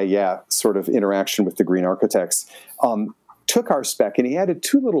yeah sort of interaction with the green architects, took our spec and he added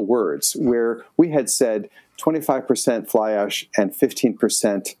two little words where we had said 25% fly ash and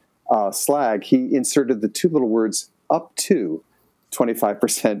 15% slag. He inserted the two little words up to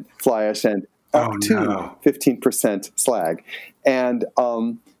 25% fly ash and up to 15% slag. And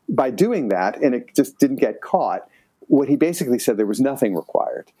by doing that, and it just didn't get caught, what he basically said, there was nothing required.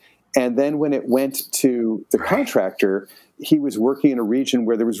 required. And then when it went to the contractor, he was working in a region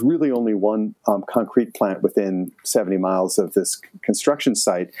where there was really only one concrete plant within 70 miles of this construction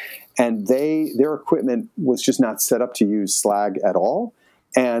site. And their equipment was just not set up to use slag at all.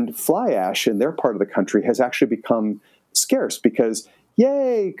 And fly ash in their part of the country has actually become scarce because,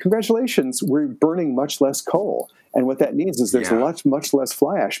 yay, congratulations, we're burning much less coal. And what that means is there's much less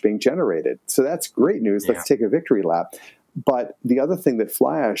fly ash being generated. So that's great news. Let's take a victory lap. But the other thing that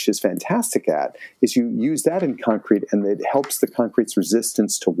fly ash is fantastic at is you use that in concrete, and it helps the concrete's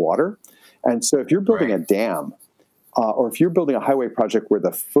resistance to water. And so if you're building a dam, or if you're building a highway project where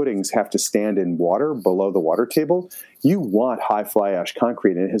the footings have to stand in water below the water table, you want high fly ash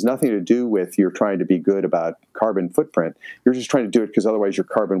concrete. And it has nothing to do with you're trying to be good about carbon footprint. You're just trying to do it because otherwise your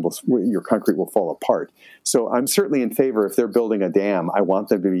concrete will fall apart. So I'm certainly in favor, if they're building a dam, I want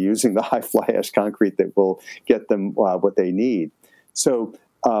them to be using the high fly ash concrete that will get them what they need. So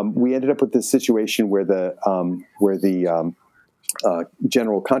we ended up with this situation where the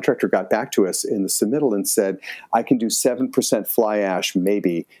general contractor got back to us in the submittal and said, I can do 7% fly ash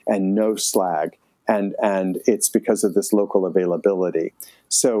maybe and no slag. And it's because of this local availability.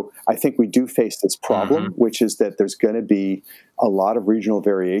 So I think we do face this problem, which is that there's going to be a lot of regional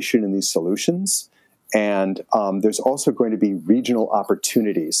variation in these solutions. And there's also going to be regional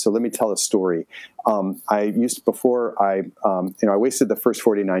opportunities. So let me tell a story. I wasted the first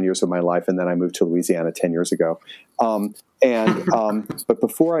 49 years of my life, and then I moved to Louisiana 10 years ago. But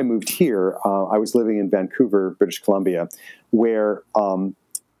before I moved here, I was living in Vancouver, British Columbia, where the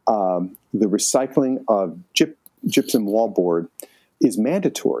recycling of gypsum wallboard is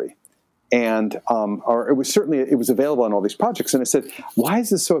mandatory. And it was available on all these projects. And I said, why is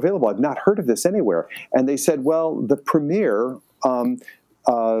this so available? I've not heard of this anywhere. And they said, well, the premier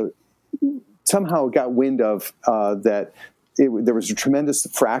somehow got wind of that there was a tremendous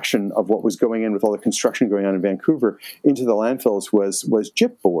fraction of what was going in with all the construction going on in Vancouver into the landfills was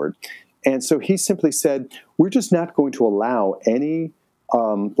gypboard. And so he simply said, we're just not going to allow any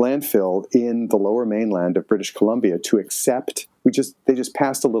landfill in the lower mainland of British Columbia to accept. They just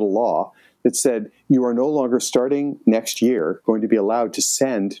passed a little law that said you are no longer, starting next year, going to be allowed to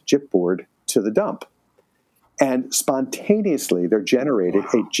send gypboard to the dump. And spontaneously, they're generated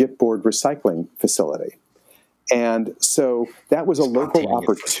a gypboard recycling facility. And so that was a local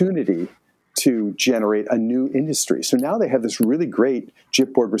opportunity to generate a new industry. So now they have this really great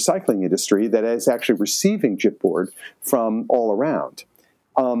gypboard recycling industry that is actually receiving gypboard from all around.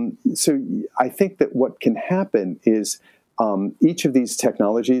 So I think that what can happen is each of these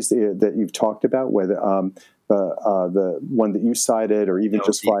technologies that you've talked about, whether the one that you cited or even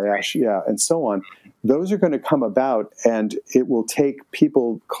just fly ash, and so on, those are going to come about, and it will take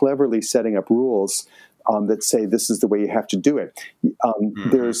people cleverly setting up rules that say this is the way you have to do it.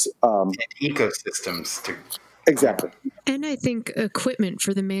 There's ecosystems to exactly. And I think equipment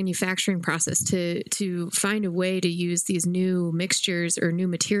for the manufacturing process to find a way to use these new mixtures or new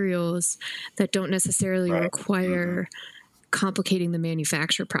materials that don't necessarily require complicating the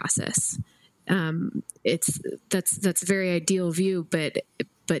manufacture process. That's a very ideal view, but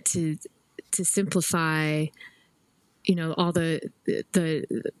to simplify, all the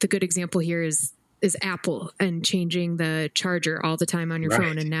good example here is Apple and changing the charger all the time on your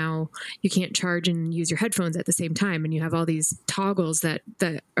phone. And now you can't charge and use your headphones at the same time. And you have all these toggles that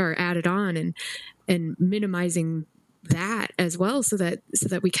are added on and minimizing that as well so that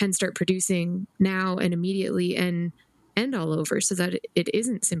we can start producing now and immediately and all over, so that it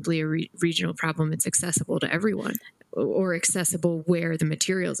isn't simply a regional problem. It's accessible to everyone, or accessible where the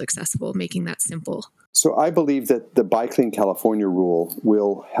material is accessible, making that simple. So I believe that the Buy Clean California rule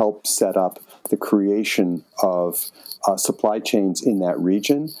will help set up the creation of supply chains in that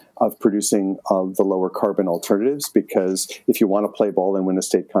region of producing the lower carbon alternatives, because if you want to play ball and win a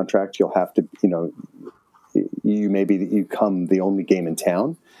state contract, you'll have to, you become the only game in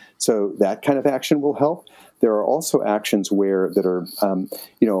town. So that kind of action will help. There are also actions that are, a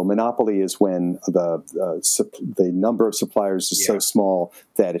monopoly is when the number of suppliers is so small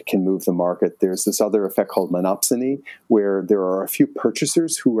that it can move the market. There's this other effect called monopsony, where there are a few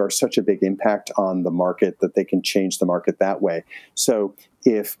purchasers who are such a big impact on the market that they can change the market that way. So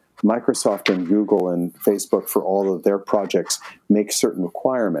if Microsoft and Google and Facebook, for all of their projects, make certain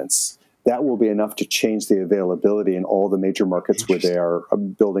requirements, that will be enough to change the availability in all the major markets where they are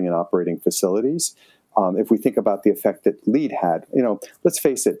building and operating facilities. If we think about the effect that LEED had, let's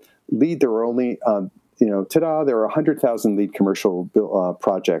face it, LEED, there were only, there are 100,000 LEED commercial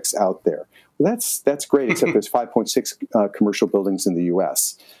projects out there. Well, that's great, except there's 5.6 commercial buildings in the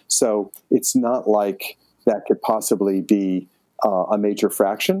U.S. So it's not like that could possibly be a major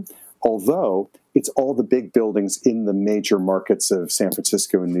fraction, although it's all the big buildings in the major markets of San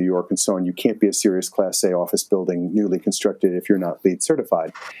Francisco and New York and so on. You can't be a serious Class A office building newly constructed if you're not LEED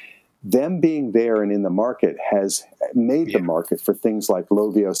certified. Them being there and in the market has made the market for things like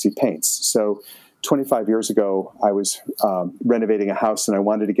low VOC paints. So 25 years ago, I was renovating a house and I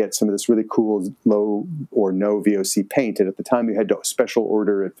wanted to get some of this really cool low or no VOC paint. And at the time, you had to special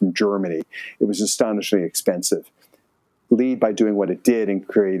order it from Germany. It was astonishingly expensive. LEED, by doing what it did and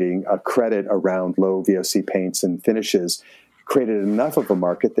creating a credit around low VOC paints and finishes, created enough of a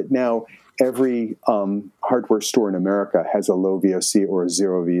market that now every hardware store in America has a low VOC or a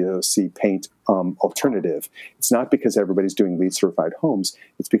zero VOC paint alternative. It's not because everybody's doing LEED certified homes.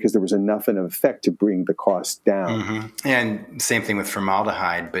 It's because there was enough in effect to bring the cost down. Mm-hmm. And same thing with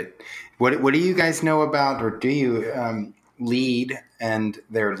formaldehyde. But what do you guys know about, or do you LEED and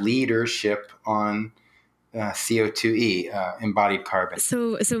their leadership on CO2e, embodied carbon?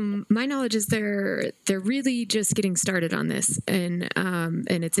 So my knowledge is they're really just getting started on this, and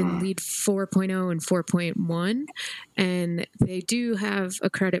it's in LEED 4.0 and 4.1, and they do have a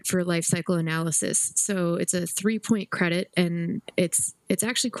credit for life cycle analysis. So it's a 3-point credit, and it's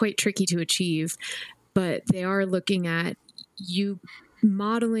actually quite tricky to achieve, but they are looking at you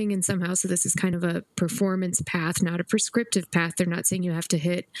modeling in somehow. So this is kind of a performance path, not a prescriptive path. They're not saying you have to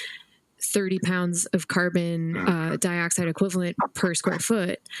hit 30 pounds of carbon dioxide equivalent per square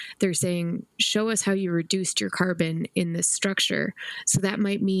foot. They're saying, show us how you reduced your carbon in this structure. So that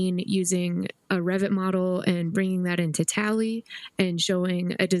might mean using a Revit model and bringing that into Tally and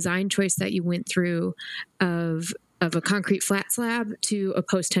showing a design choice that you went through of a concrete flat slab to a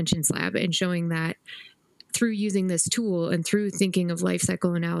post-tension slab, and showing that through using this tool and through thinking of life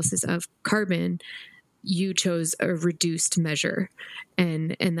cycle analysis of carbon, you chose a reduced measure.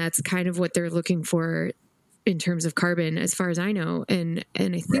 And that's kind of what they're looking for in terms of carbon, as far as I know. And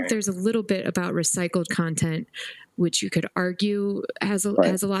I think there's a little bit about recycled content, which you could argue has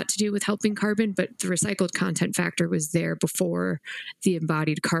a lot to do with helping carbon, but the recycled content factor was there before the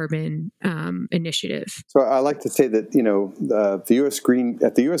embodied carbon initiative. So I like to say that, the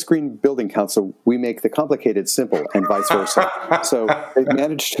U.S. Green Building Council, we make the complicated simple and vice versa. So they've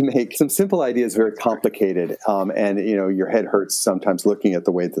managed to make some simple ideas very complicated. And, your head hurts sometimes looking at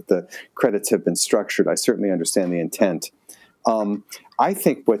the way that the credits have been structured. I certainly understand the intent. I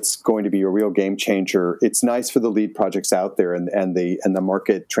think what's going to be a real game changer, it's nice for the LEED projects out there and the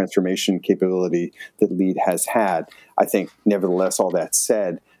market transformation capability that LEED has had. I think, nevertheless, all that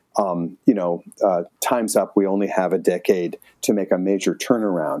said, time's up. We only have a decade to make a major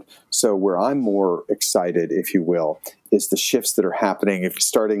turnaround. So where I'm more excited, if you will, is the shifts that are happening. If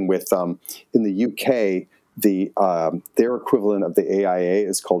starting with in the UK, their equivalent of the AIA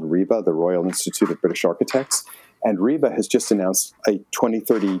is called RIBA, the Royal Institute of British Architects. And RIBA has just announced a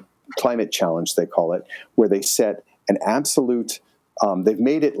 2030 climate challenge, they call it, where they set an absolute, they've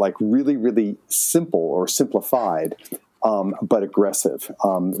made it like really, really simple or simplified, but aggressive.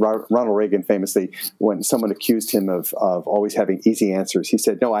 Ronald Reagan famously, when someone accused him of always having easy answers, he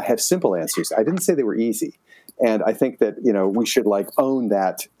said, no, I have simple answers. I didn't say they were easy. And I think that, we should own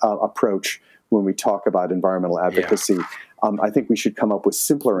that approach when we talk about environmental advocacy. Yeah. I think we should come up with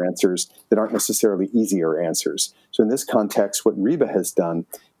simpler answers that aren't necessarily easier answers. So in this context, what RIBA has done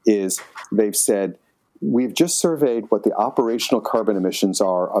is they've said, we've just surveyed what the operational carbon emissions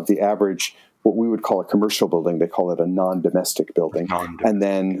are of the average, what we would call a commercial building. They call it a non-domestic building. And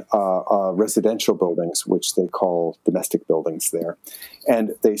then residential buildings, which they call domestic buildings there.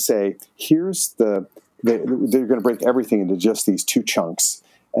 And they say, they're going to break everything into just these two chunks.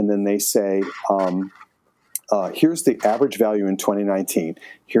 And then they say, here's the average value in 2019.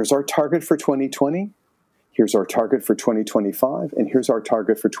 Here's our target for 2020. Here's our target for 2025. And here's our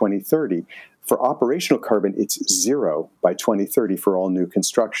target for 2030. For operational carbon, it's 0 by 2030 for all new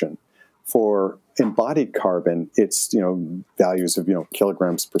construction. For embodied carbon, it's, values of,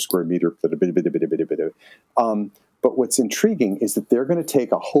 kilograms per square meter. But what's intriguing is that they're going to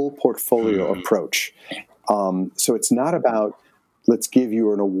take a whole portfolio approach. So it's not about, let's give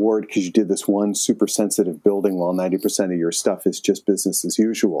you an award because you did this one super sensitive building while 90% of your stuff is just business as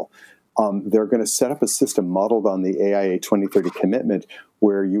usual. They're going to set up a system modeled on the AIA 2030 commitment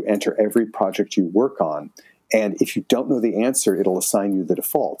where you enter every project you work on. And if you don't know the answer, it'll assign you the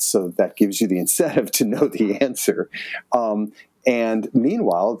default. So that gives you the incentive to know the answer. And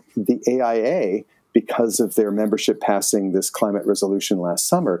meanwhile, the AIA, because of their membership passing this climate resolution last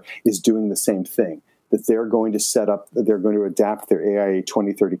summer, is doing the same thing. That they're going to adapt their AIA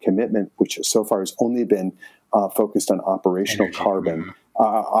 2030 commitment, which so far has only been focused on operational carbon,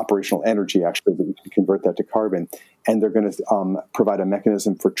 operational energy, actually, that we can convert that to carbon. And they're going to provide a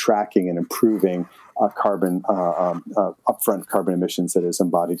mechanism for tracking and improving upfront carbon emissions, that is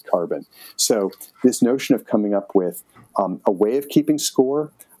embodied carbon. So this notion of coming up with a way of keeping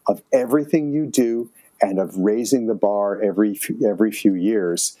score of everything you do and of raising the bar every few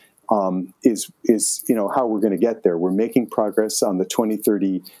years is how we're going to get there. We're making progress on the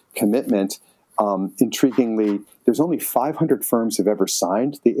 2030 commitment. Intriguingly, there's only 500 firms have ever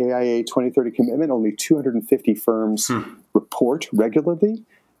signed the AIA 2030 commitment. Only 250 firms report regularly.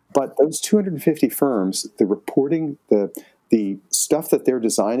 But those 250 firms, the reporting, the stuff that they're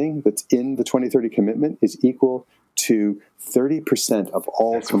designing that's in the 2030 commitment is equal to 30% of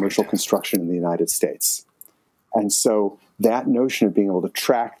all commercial construction in the United States. And so that notion of being able to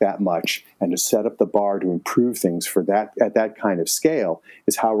track that much and to set up the bar to improve things for that at that kind of scale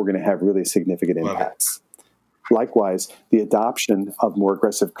is how we're going to have really significant impacts. Likewise, the adoption of more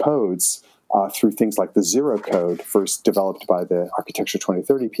aggressive codes through things like the Zero Code, first developed by the Architecture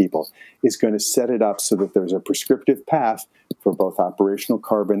 2030 people, is going to set it up so that there's a prescriptive path for both operational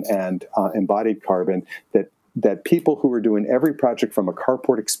carbon and embodied carbon that people who are doing every project from a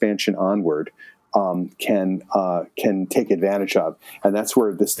carport expansion onward can take advantage of. And that's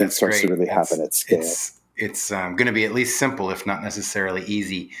where this thing starts to really happen at scale. It's going to be at least simple, if not necessarily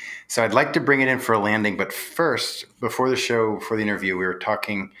easy. So I'd like to bring it in for a landing. But first, before the show, before the interview,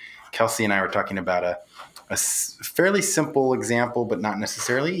 Kelsey and I were talking about a fairly simple example, but not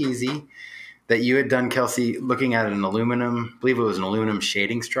necessarily easy, that you had done, Kelsey, looking at I believe it was an aluminum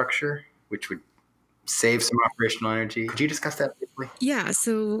shading structure, which would save some operational energy. Could you discuss that briefly? Yeah,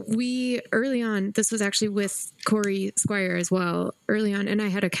 so we early on, this was actually with Corey Squire as well, early on, and I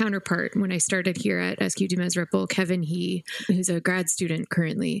had a counterpart when I started here at EskewDumezRipple, Kevin who's a grad student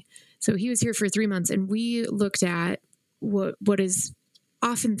currently. So he was here for 3 months, and we looked at what is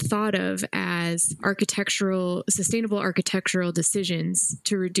often thought of as sustainable architectural decisions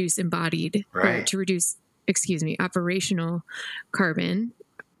to reduce operational carbon,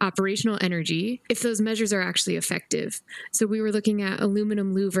 operational energy, if those measures are actually effective. So we were looking at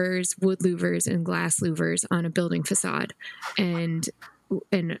aluminum louvers, wood louvers, and glass louvers on a building facade. And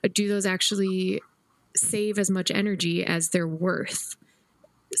do those actually save as much energy as they're worth?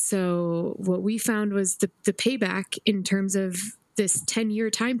 So what we found was the payback in terms of this 10-year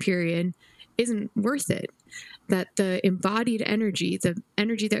time period isn't worth it. That the embodied energy, the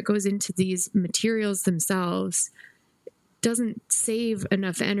energy that goes into these materials themselves, doesn't save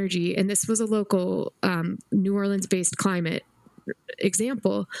enough energy. And this was a local New Orleans-based climate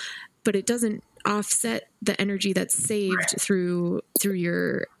example, but it doesn't offset the energy that's saved through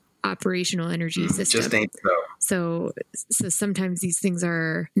your operational energy system. Just ain't so. So sometimes these things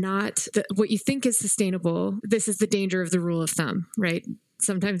are not what you think is sustainable. This is the danger of the rule of thumb, right?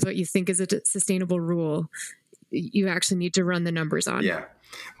 Sometimes what you think is a sustainable rule, you actually need to run the numbers on. Yeah.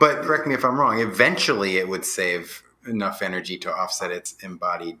 But correct me if I'm wrong. Eventually it would save enough energy to offset its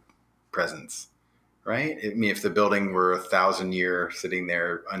embodied presence, right? I mean, if the building were 1,000 year sitting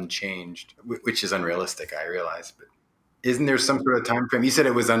there unchanged, which is unrealistic, I realize, but isn't there some sort of time frame? You said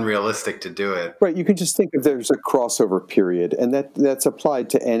it was unrealistic to do it. Right. You can just think of there's a crossover period, and that's applied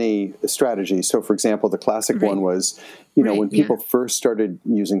to any strategy. So, for example, the classic one was, when people first started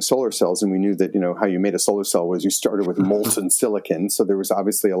using solar cells, and we knew that, how you made a solar cell was you started with molten silicon. So there was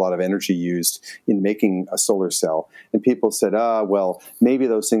obviously a lot of energy used in making a solar cell. And people said, well, maybe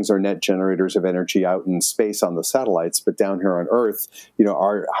those things are net generators of energy out in space on the satellites, but down here on Earth,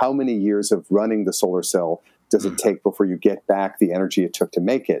 how many years of running the solar cell does it take before you get back the energy it took to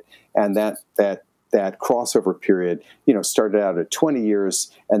make it? And that crossover period, started out at 20 years,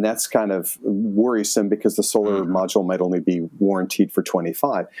 and that's kind of worrisome because the solar module might only be warranted for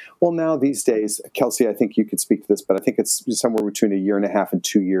 25. Well, now these days, Kelsey, I think you could speak to this, but I think it's somewhere between 1.5 years and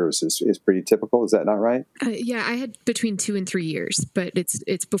 2 years is pretty typical. Is that not right? Yeah, I had between 2 and 3 years, but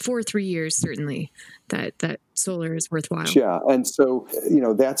it's before 3 years certainly that solar is worthwhile. Yeah, and so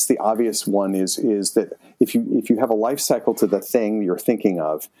that's the obvious one is that if you have a life cycle to the thing you're thinking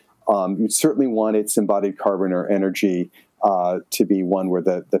of, you certainly want its embodied carbon or energy to be one where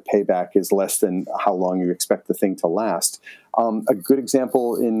the payback is less than how long you expect the thing to last. A good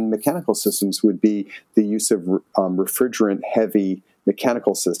example in mechanical systems would be the use of refrigerant-heavy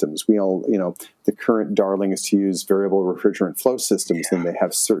mechanical systems. We all, the current darling is to use variable refrigerant flow systems, and they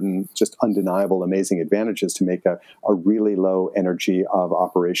have certain just undeniable, amazing advantages to make a really low energy of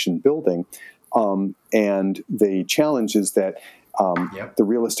operation building. And the challenge is that The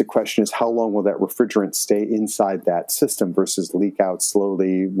realistic question is how long will that refrigerant stay inside that system versus leak out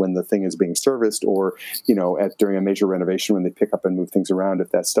slowly when the thing is being serviced, or during a major renovation when they pick up and move things around,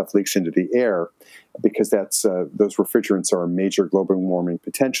 if that stuff leaks into the air, because that's those refrigerants are a major global warming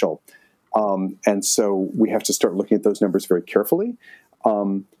potential. And so we have to start looking at those numbers very carefully.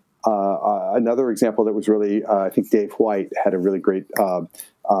 Another example that was really, I think Dave White had a really great, there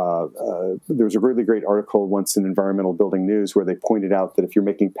was a really great article once in Environmental Building News where they pointed out that if you're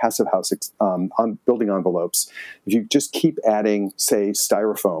making passive house on building envelopes, if you just keep adding, say,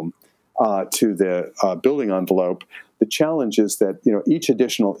 styrofoam to the building envelope, the challenge is that each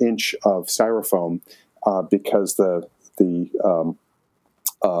additional inch of styrofoam, because the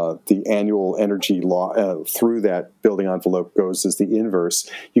annual energy law through that building envelope goes as the inverse,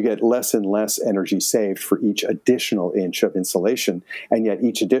 you get less and less energy saved for each additional inch of insulation, and yet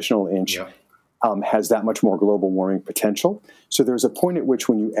each additional inch has that much more global warming potential. So there's a point at which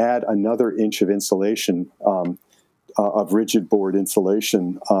when you add another inch of insulation, of rigid board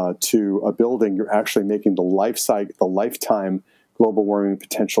insulation to a building, you're actually making the lifetime global warming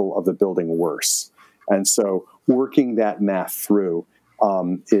potential of the building worse. And so working that math through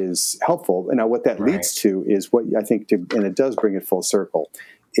is helpful. And now what that leads to is what I think, and it does bring it full circle,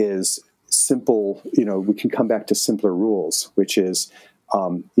 is simple, we can come back to simpler rules, which is,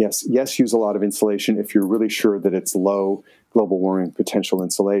 yes, use a lot of insulation if you're really sure that it's low global warming potential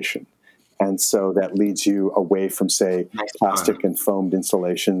insulation. And so that leads you away from, say, plastic and foamed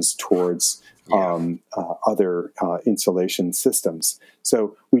insulations towards other insulation systems.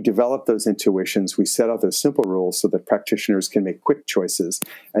 So we develop those intuitions. We set out those simple rules so that practitioners can make quick choices.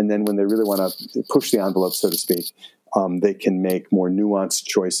 And then when they really want to push the envelope, so to speak, they can make more nuanced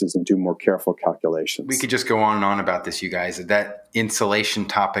choices and do more careful calculations. We could just go on and on about this, you guys. That insulation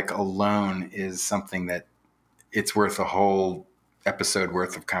topic alone is something that it's worth a whole episode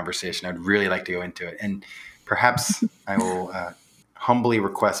worth of conversation. I'd really like to go into it. And perhaps I will humbly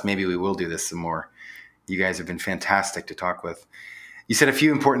request maybe we will do this some more. You guys have been fantastic to talk with. You said a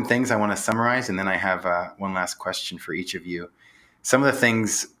few important things I want to summarize, and then I have one last question for each of you. Some of the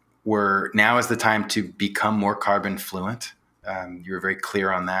things were, now is the time to become more carbon fluent. You were very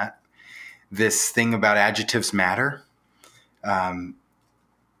clear on that. This thing about adjectives matter.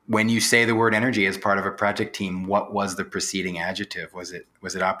 When you say the word energy as part of a project team, what was the preceding adjective? Was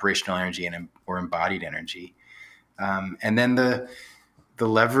it operational energy or embodied energy? And then the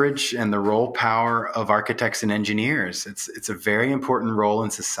leverage and the role power of architects and engineers. It's a very important role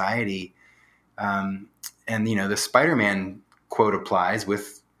in society. And the Spider-Man quote applies: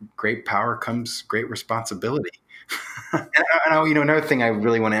 with great power comes great responsibility. And another thing I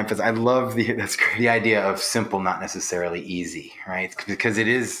really want to emphasize, I love the idea of simple, not necessarily easy, right? Because it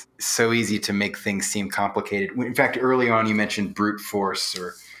is so easy to make things seem complicated. In fact, early on you mentioned brute force,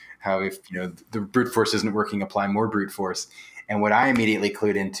 or how if the brute force isn't working, apply more brute force. And what I immediately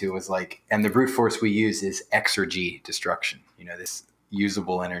clued into was and the brute force we use is exergy destruction. This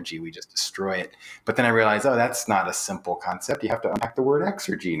usable energy, we just destroy it. But then I realized, that's not a simple concept. You have to unpack the word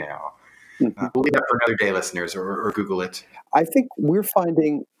exergy now. We'll leave that for another day, listeners, or Google it. I think we're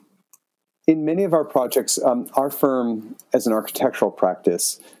finding in many of our projects, our firm as an architectural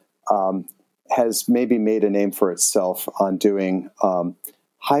practice has maybe made a name for itself on doing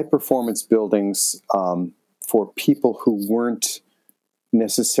high-performance buildings for people who weren't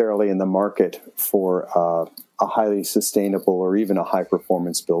necessarily in the market for a highly sustainable or even a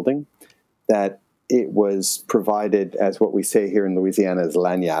high-performance building, that it was provided as what we say here in Louisiana as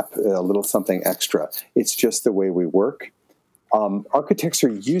lagniappe, a little something extra. It's just the way we work. Architects are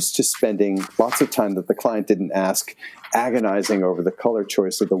used to spending lots of time that the client didn't ask, agonizing over the color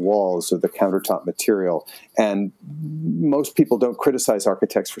choice of the walls or the countertop material. And most people don't criticize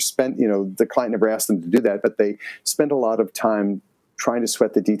architects for the client never asked them to do that, but they spend a lot of time trying to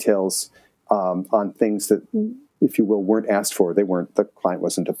sweat the details on things that, if you will, weren't asked for. The client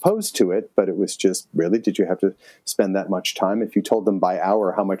wasn't opposed to it, but it was just, really, did you have to spend that much time? If you told them by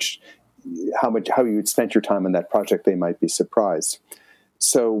hour how you had spent your time on that project, they might be surprised.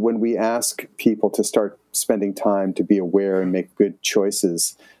 So when we ask people to start spending time to be aware and make good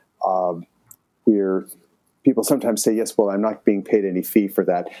choices, people sometimes say, yes, well, I'm not being paid any fee for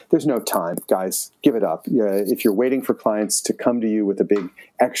that. There's no time, guys. Give it up. If you're waiting for clients to come to you with a big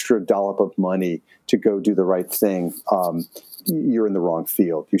extra dollop of money to go do the right thing, you're in the wrong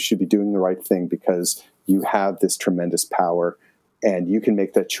field. You should be doing the right thing because you have this tremendous power and you can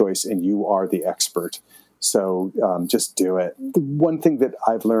make that choice and you are the expert. So just do it. The one thing that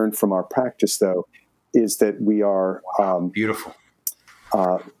I've learned from our practice, though, is that we are beautiful.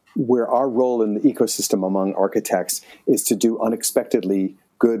 where our role in the ecosystem among architects is to do unexpectedly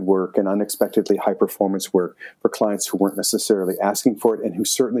good work and unexpectedly high performance work for clients who weren't necessarily asking for it and who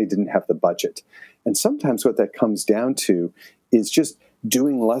certainly didn't have the budget. And sometimes what that comes down to is just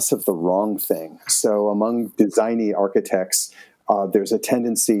doing less of the wrong thing. So among designy architects, there's a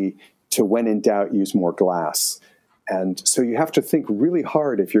tendency to, when in doubt, use more glass. And so you have to think really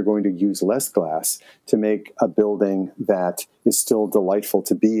hard if you're going to use less glass to make a building that is still delightful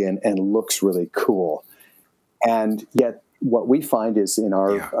to be in and looks really cool. And yet what we find is in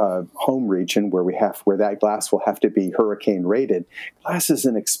our home region where that glass will have to be hurricane rated, glass is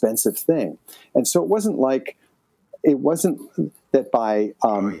an expensive thing. And so it wasn't that by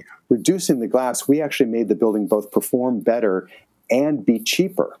reducing the glass, we actually made the building both perform better and be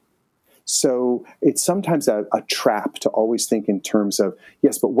cheaper. So it's sometimes a trap to always think in terms of,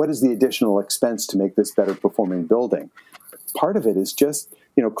 yes, but what is the additional expense to make this better performing building? Part of it is just,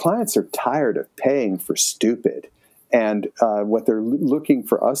 clients are tired of paying for stupid. And what they're looking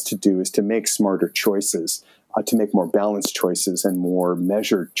for us to do is to make smarter choices, to make more balanced choices and more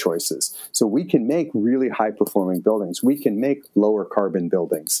measured choices. So we can make really high-performing buildings. We can make lower carbon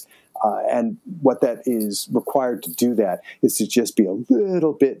buildings. And what that is required to do that is to just be a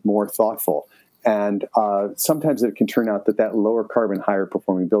little bit more thoughtful. And sometimes it can turn out that lower carbon, higher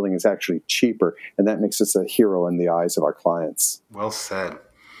performing building is actually cheaper, and that makes us a hero in the eyes of our clients. Well said.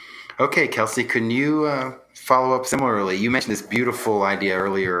 Okay, Kelsey, can you follow up similarly? You mentioned this beautiful idea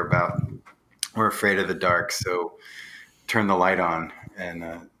earlier about we're afraid of the dark, so turn the light on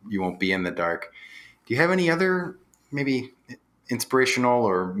and you won't be in the dark. Do you have any other maybe inspirational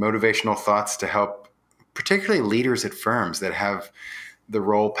or motivational thoughts to help particularly leaders at firms that have the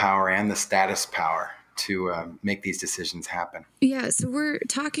role power and the status power to make these decisions happen? Yeah, so we're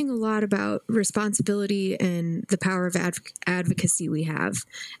talking a lot about responsibility and the power of advocacy we have.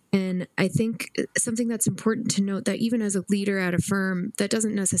 And I think something that's important to note that even as a leader at a firm, that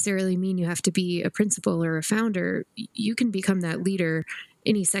doesn't necessarily mean you have to be a principal or a founder. You can become that leader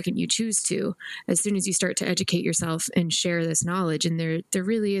any second you choose to, as soon as you start to educate yourself and share this knowledge. And there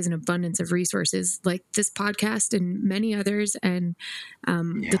really is an abundance of resources like this podcast and many others, and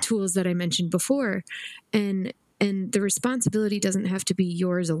the tools that I mentioned before. And the responsibility doesn't have to be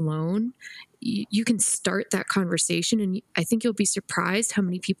yours alone. You can start that conversation, and I think you'll be surprised how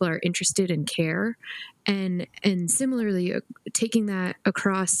many people are interested and care. And similarly, taking that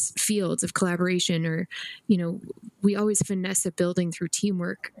across fields of collaboration, or, we always finesse a building through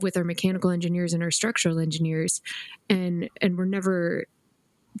teamwork with our mechanical engineers and our structural engineers, and we're never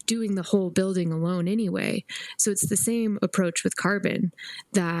doing the whole building alone anyway. So it's the same approach with carbon,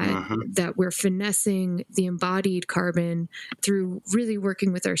 that we're finessing the embodied carbon through really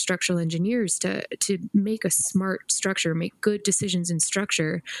working with our structural engineers to make a smart structure, make good decisions in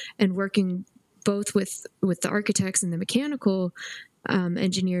structure, and working both with the architects and the mechanical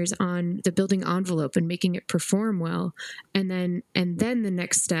engineers on the building envelope and making it perform well. And then the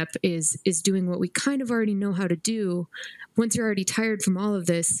next step is doing what we kind of already know how to do. Once you're already tired from all of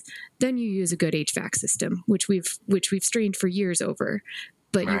this, then you use a good HVAC system, which we've strained for years over.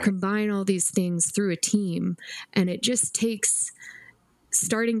 But you combine all these things through a team, and it just takes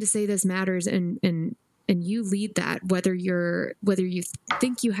starting to say this matters, and you lead that, whether you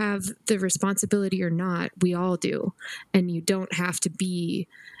think you have the responsibility or not. We all do, and you don't have to be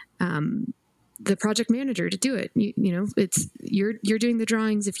the project manager to do it. It's you're doing the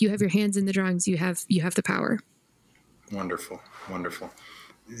drawings. If you have your hands in the drawings, you have the power. Wonderful.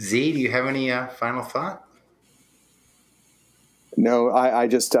 Z, do you have any final thought? No, I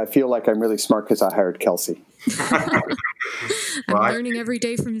feel like I'm really smart because I hired Kelsey. I'm learning every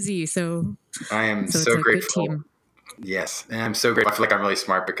day from Z, so I am so it's grateful. A good team. Yes, and I'm so grateful. I feel like I'm really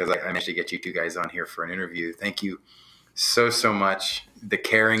smart because I managed to get you two guys on here for an interview. Thank you so much. The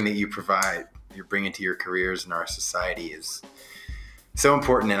caring that you provide, you're bringing to your careers and our society is so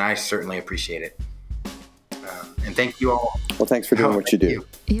important, and I certainly appreciate it. And thank you all. Well, thanks for doing what you do.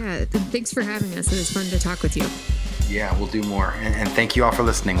 Yeah, thanks for having us. It was fun to talk with you. Yeah, we'll do more. And thank you all for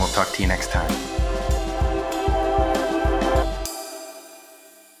listening. We'll talk to you next time.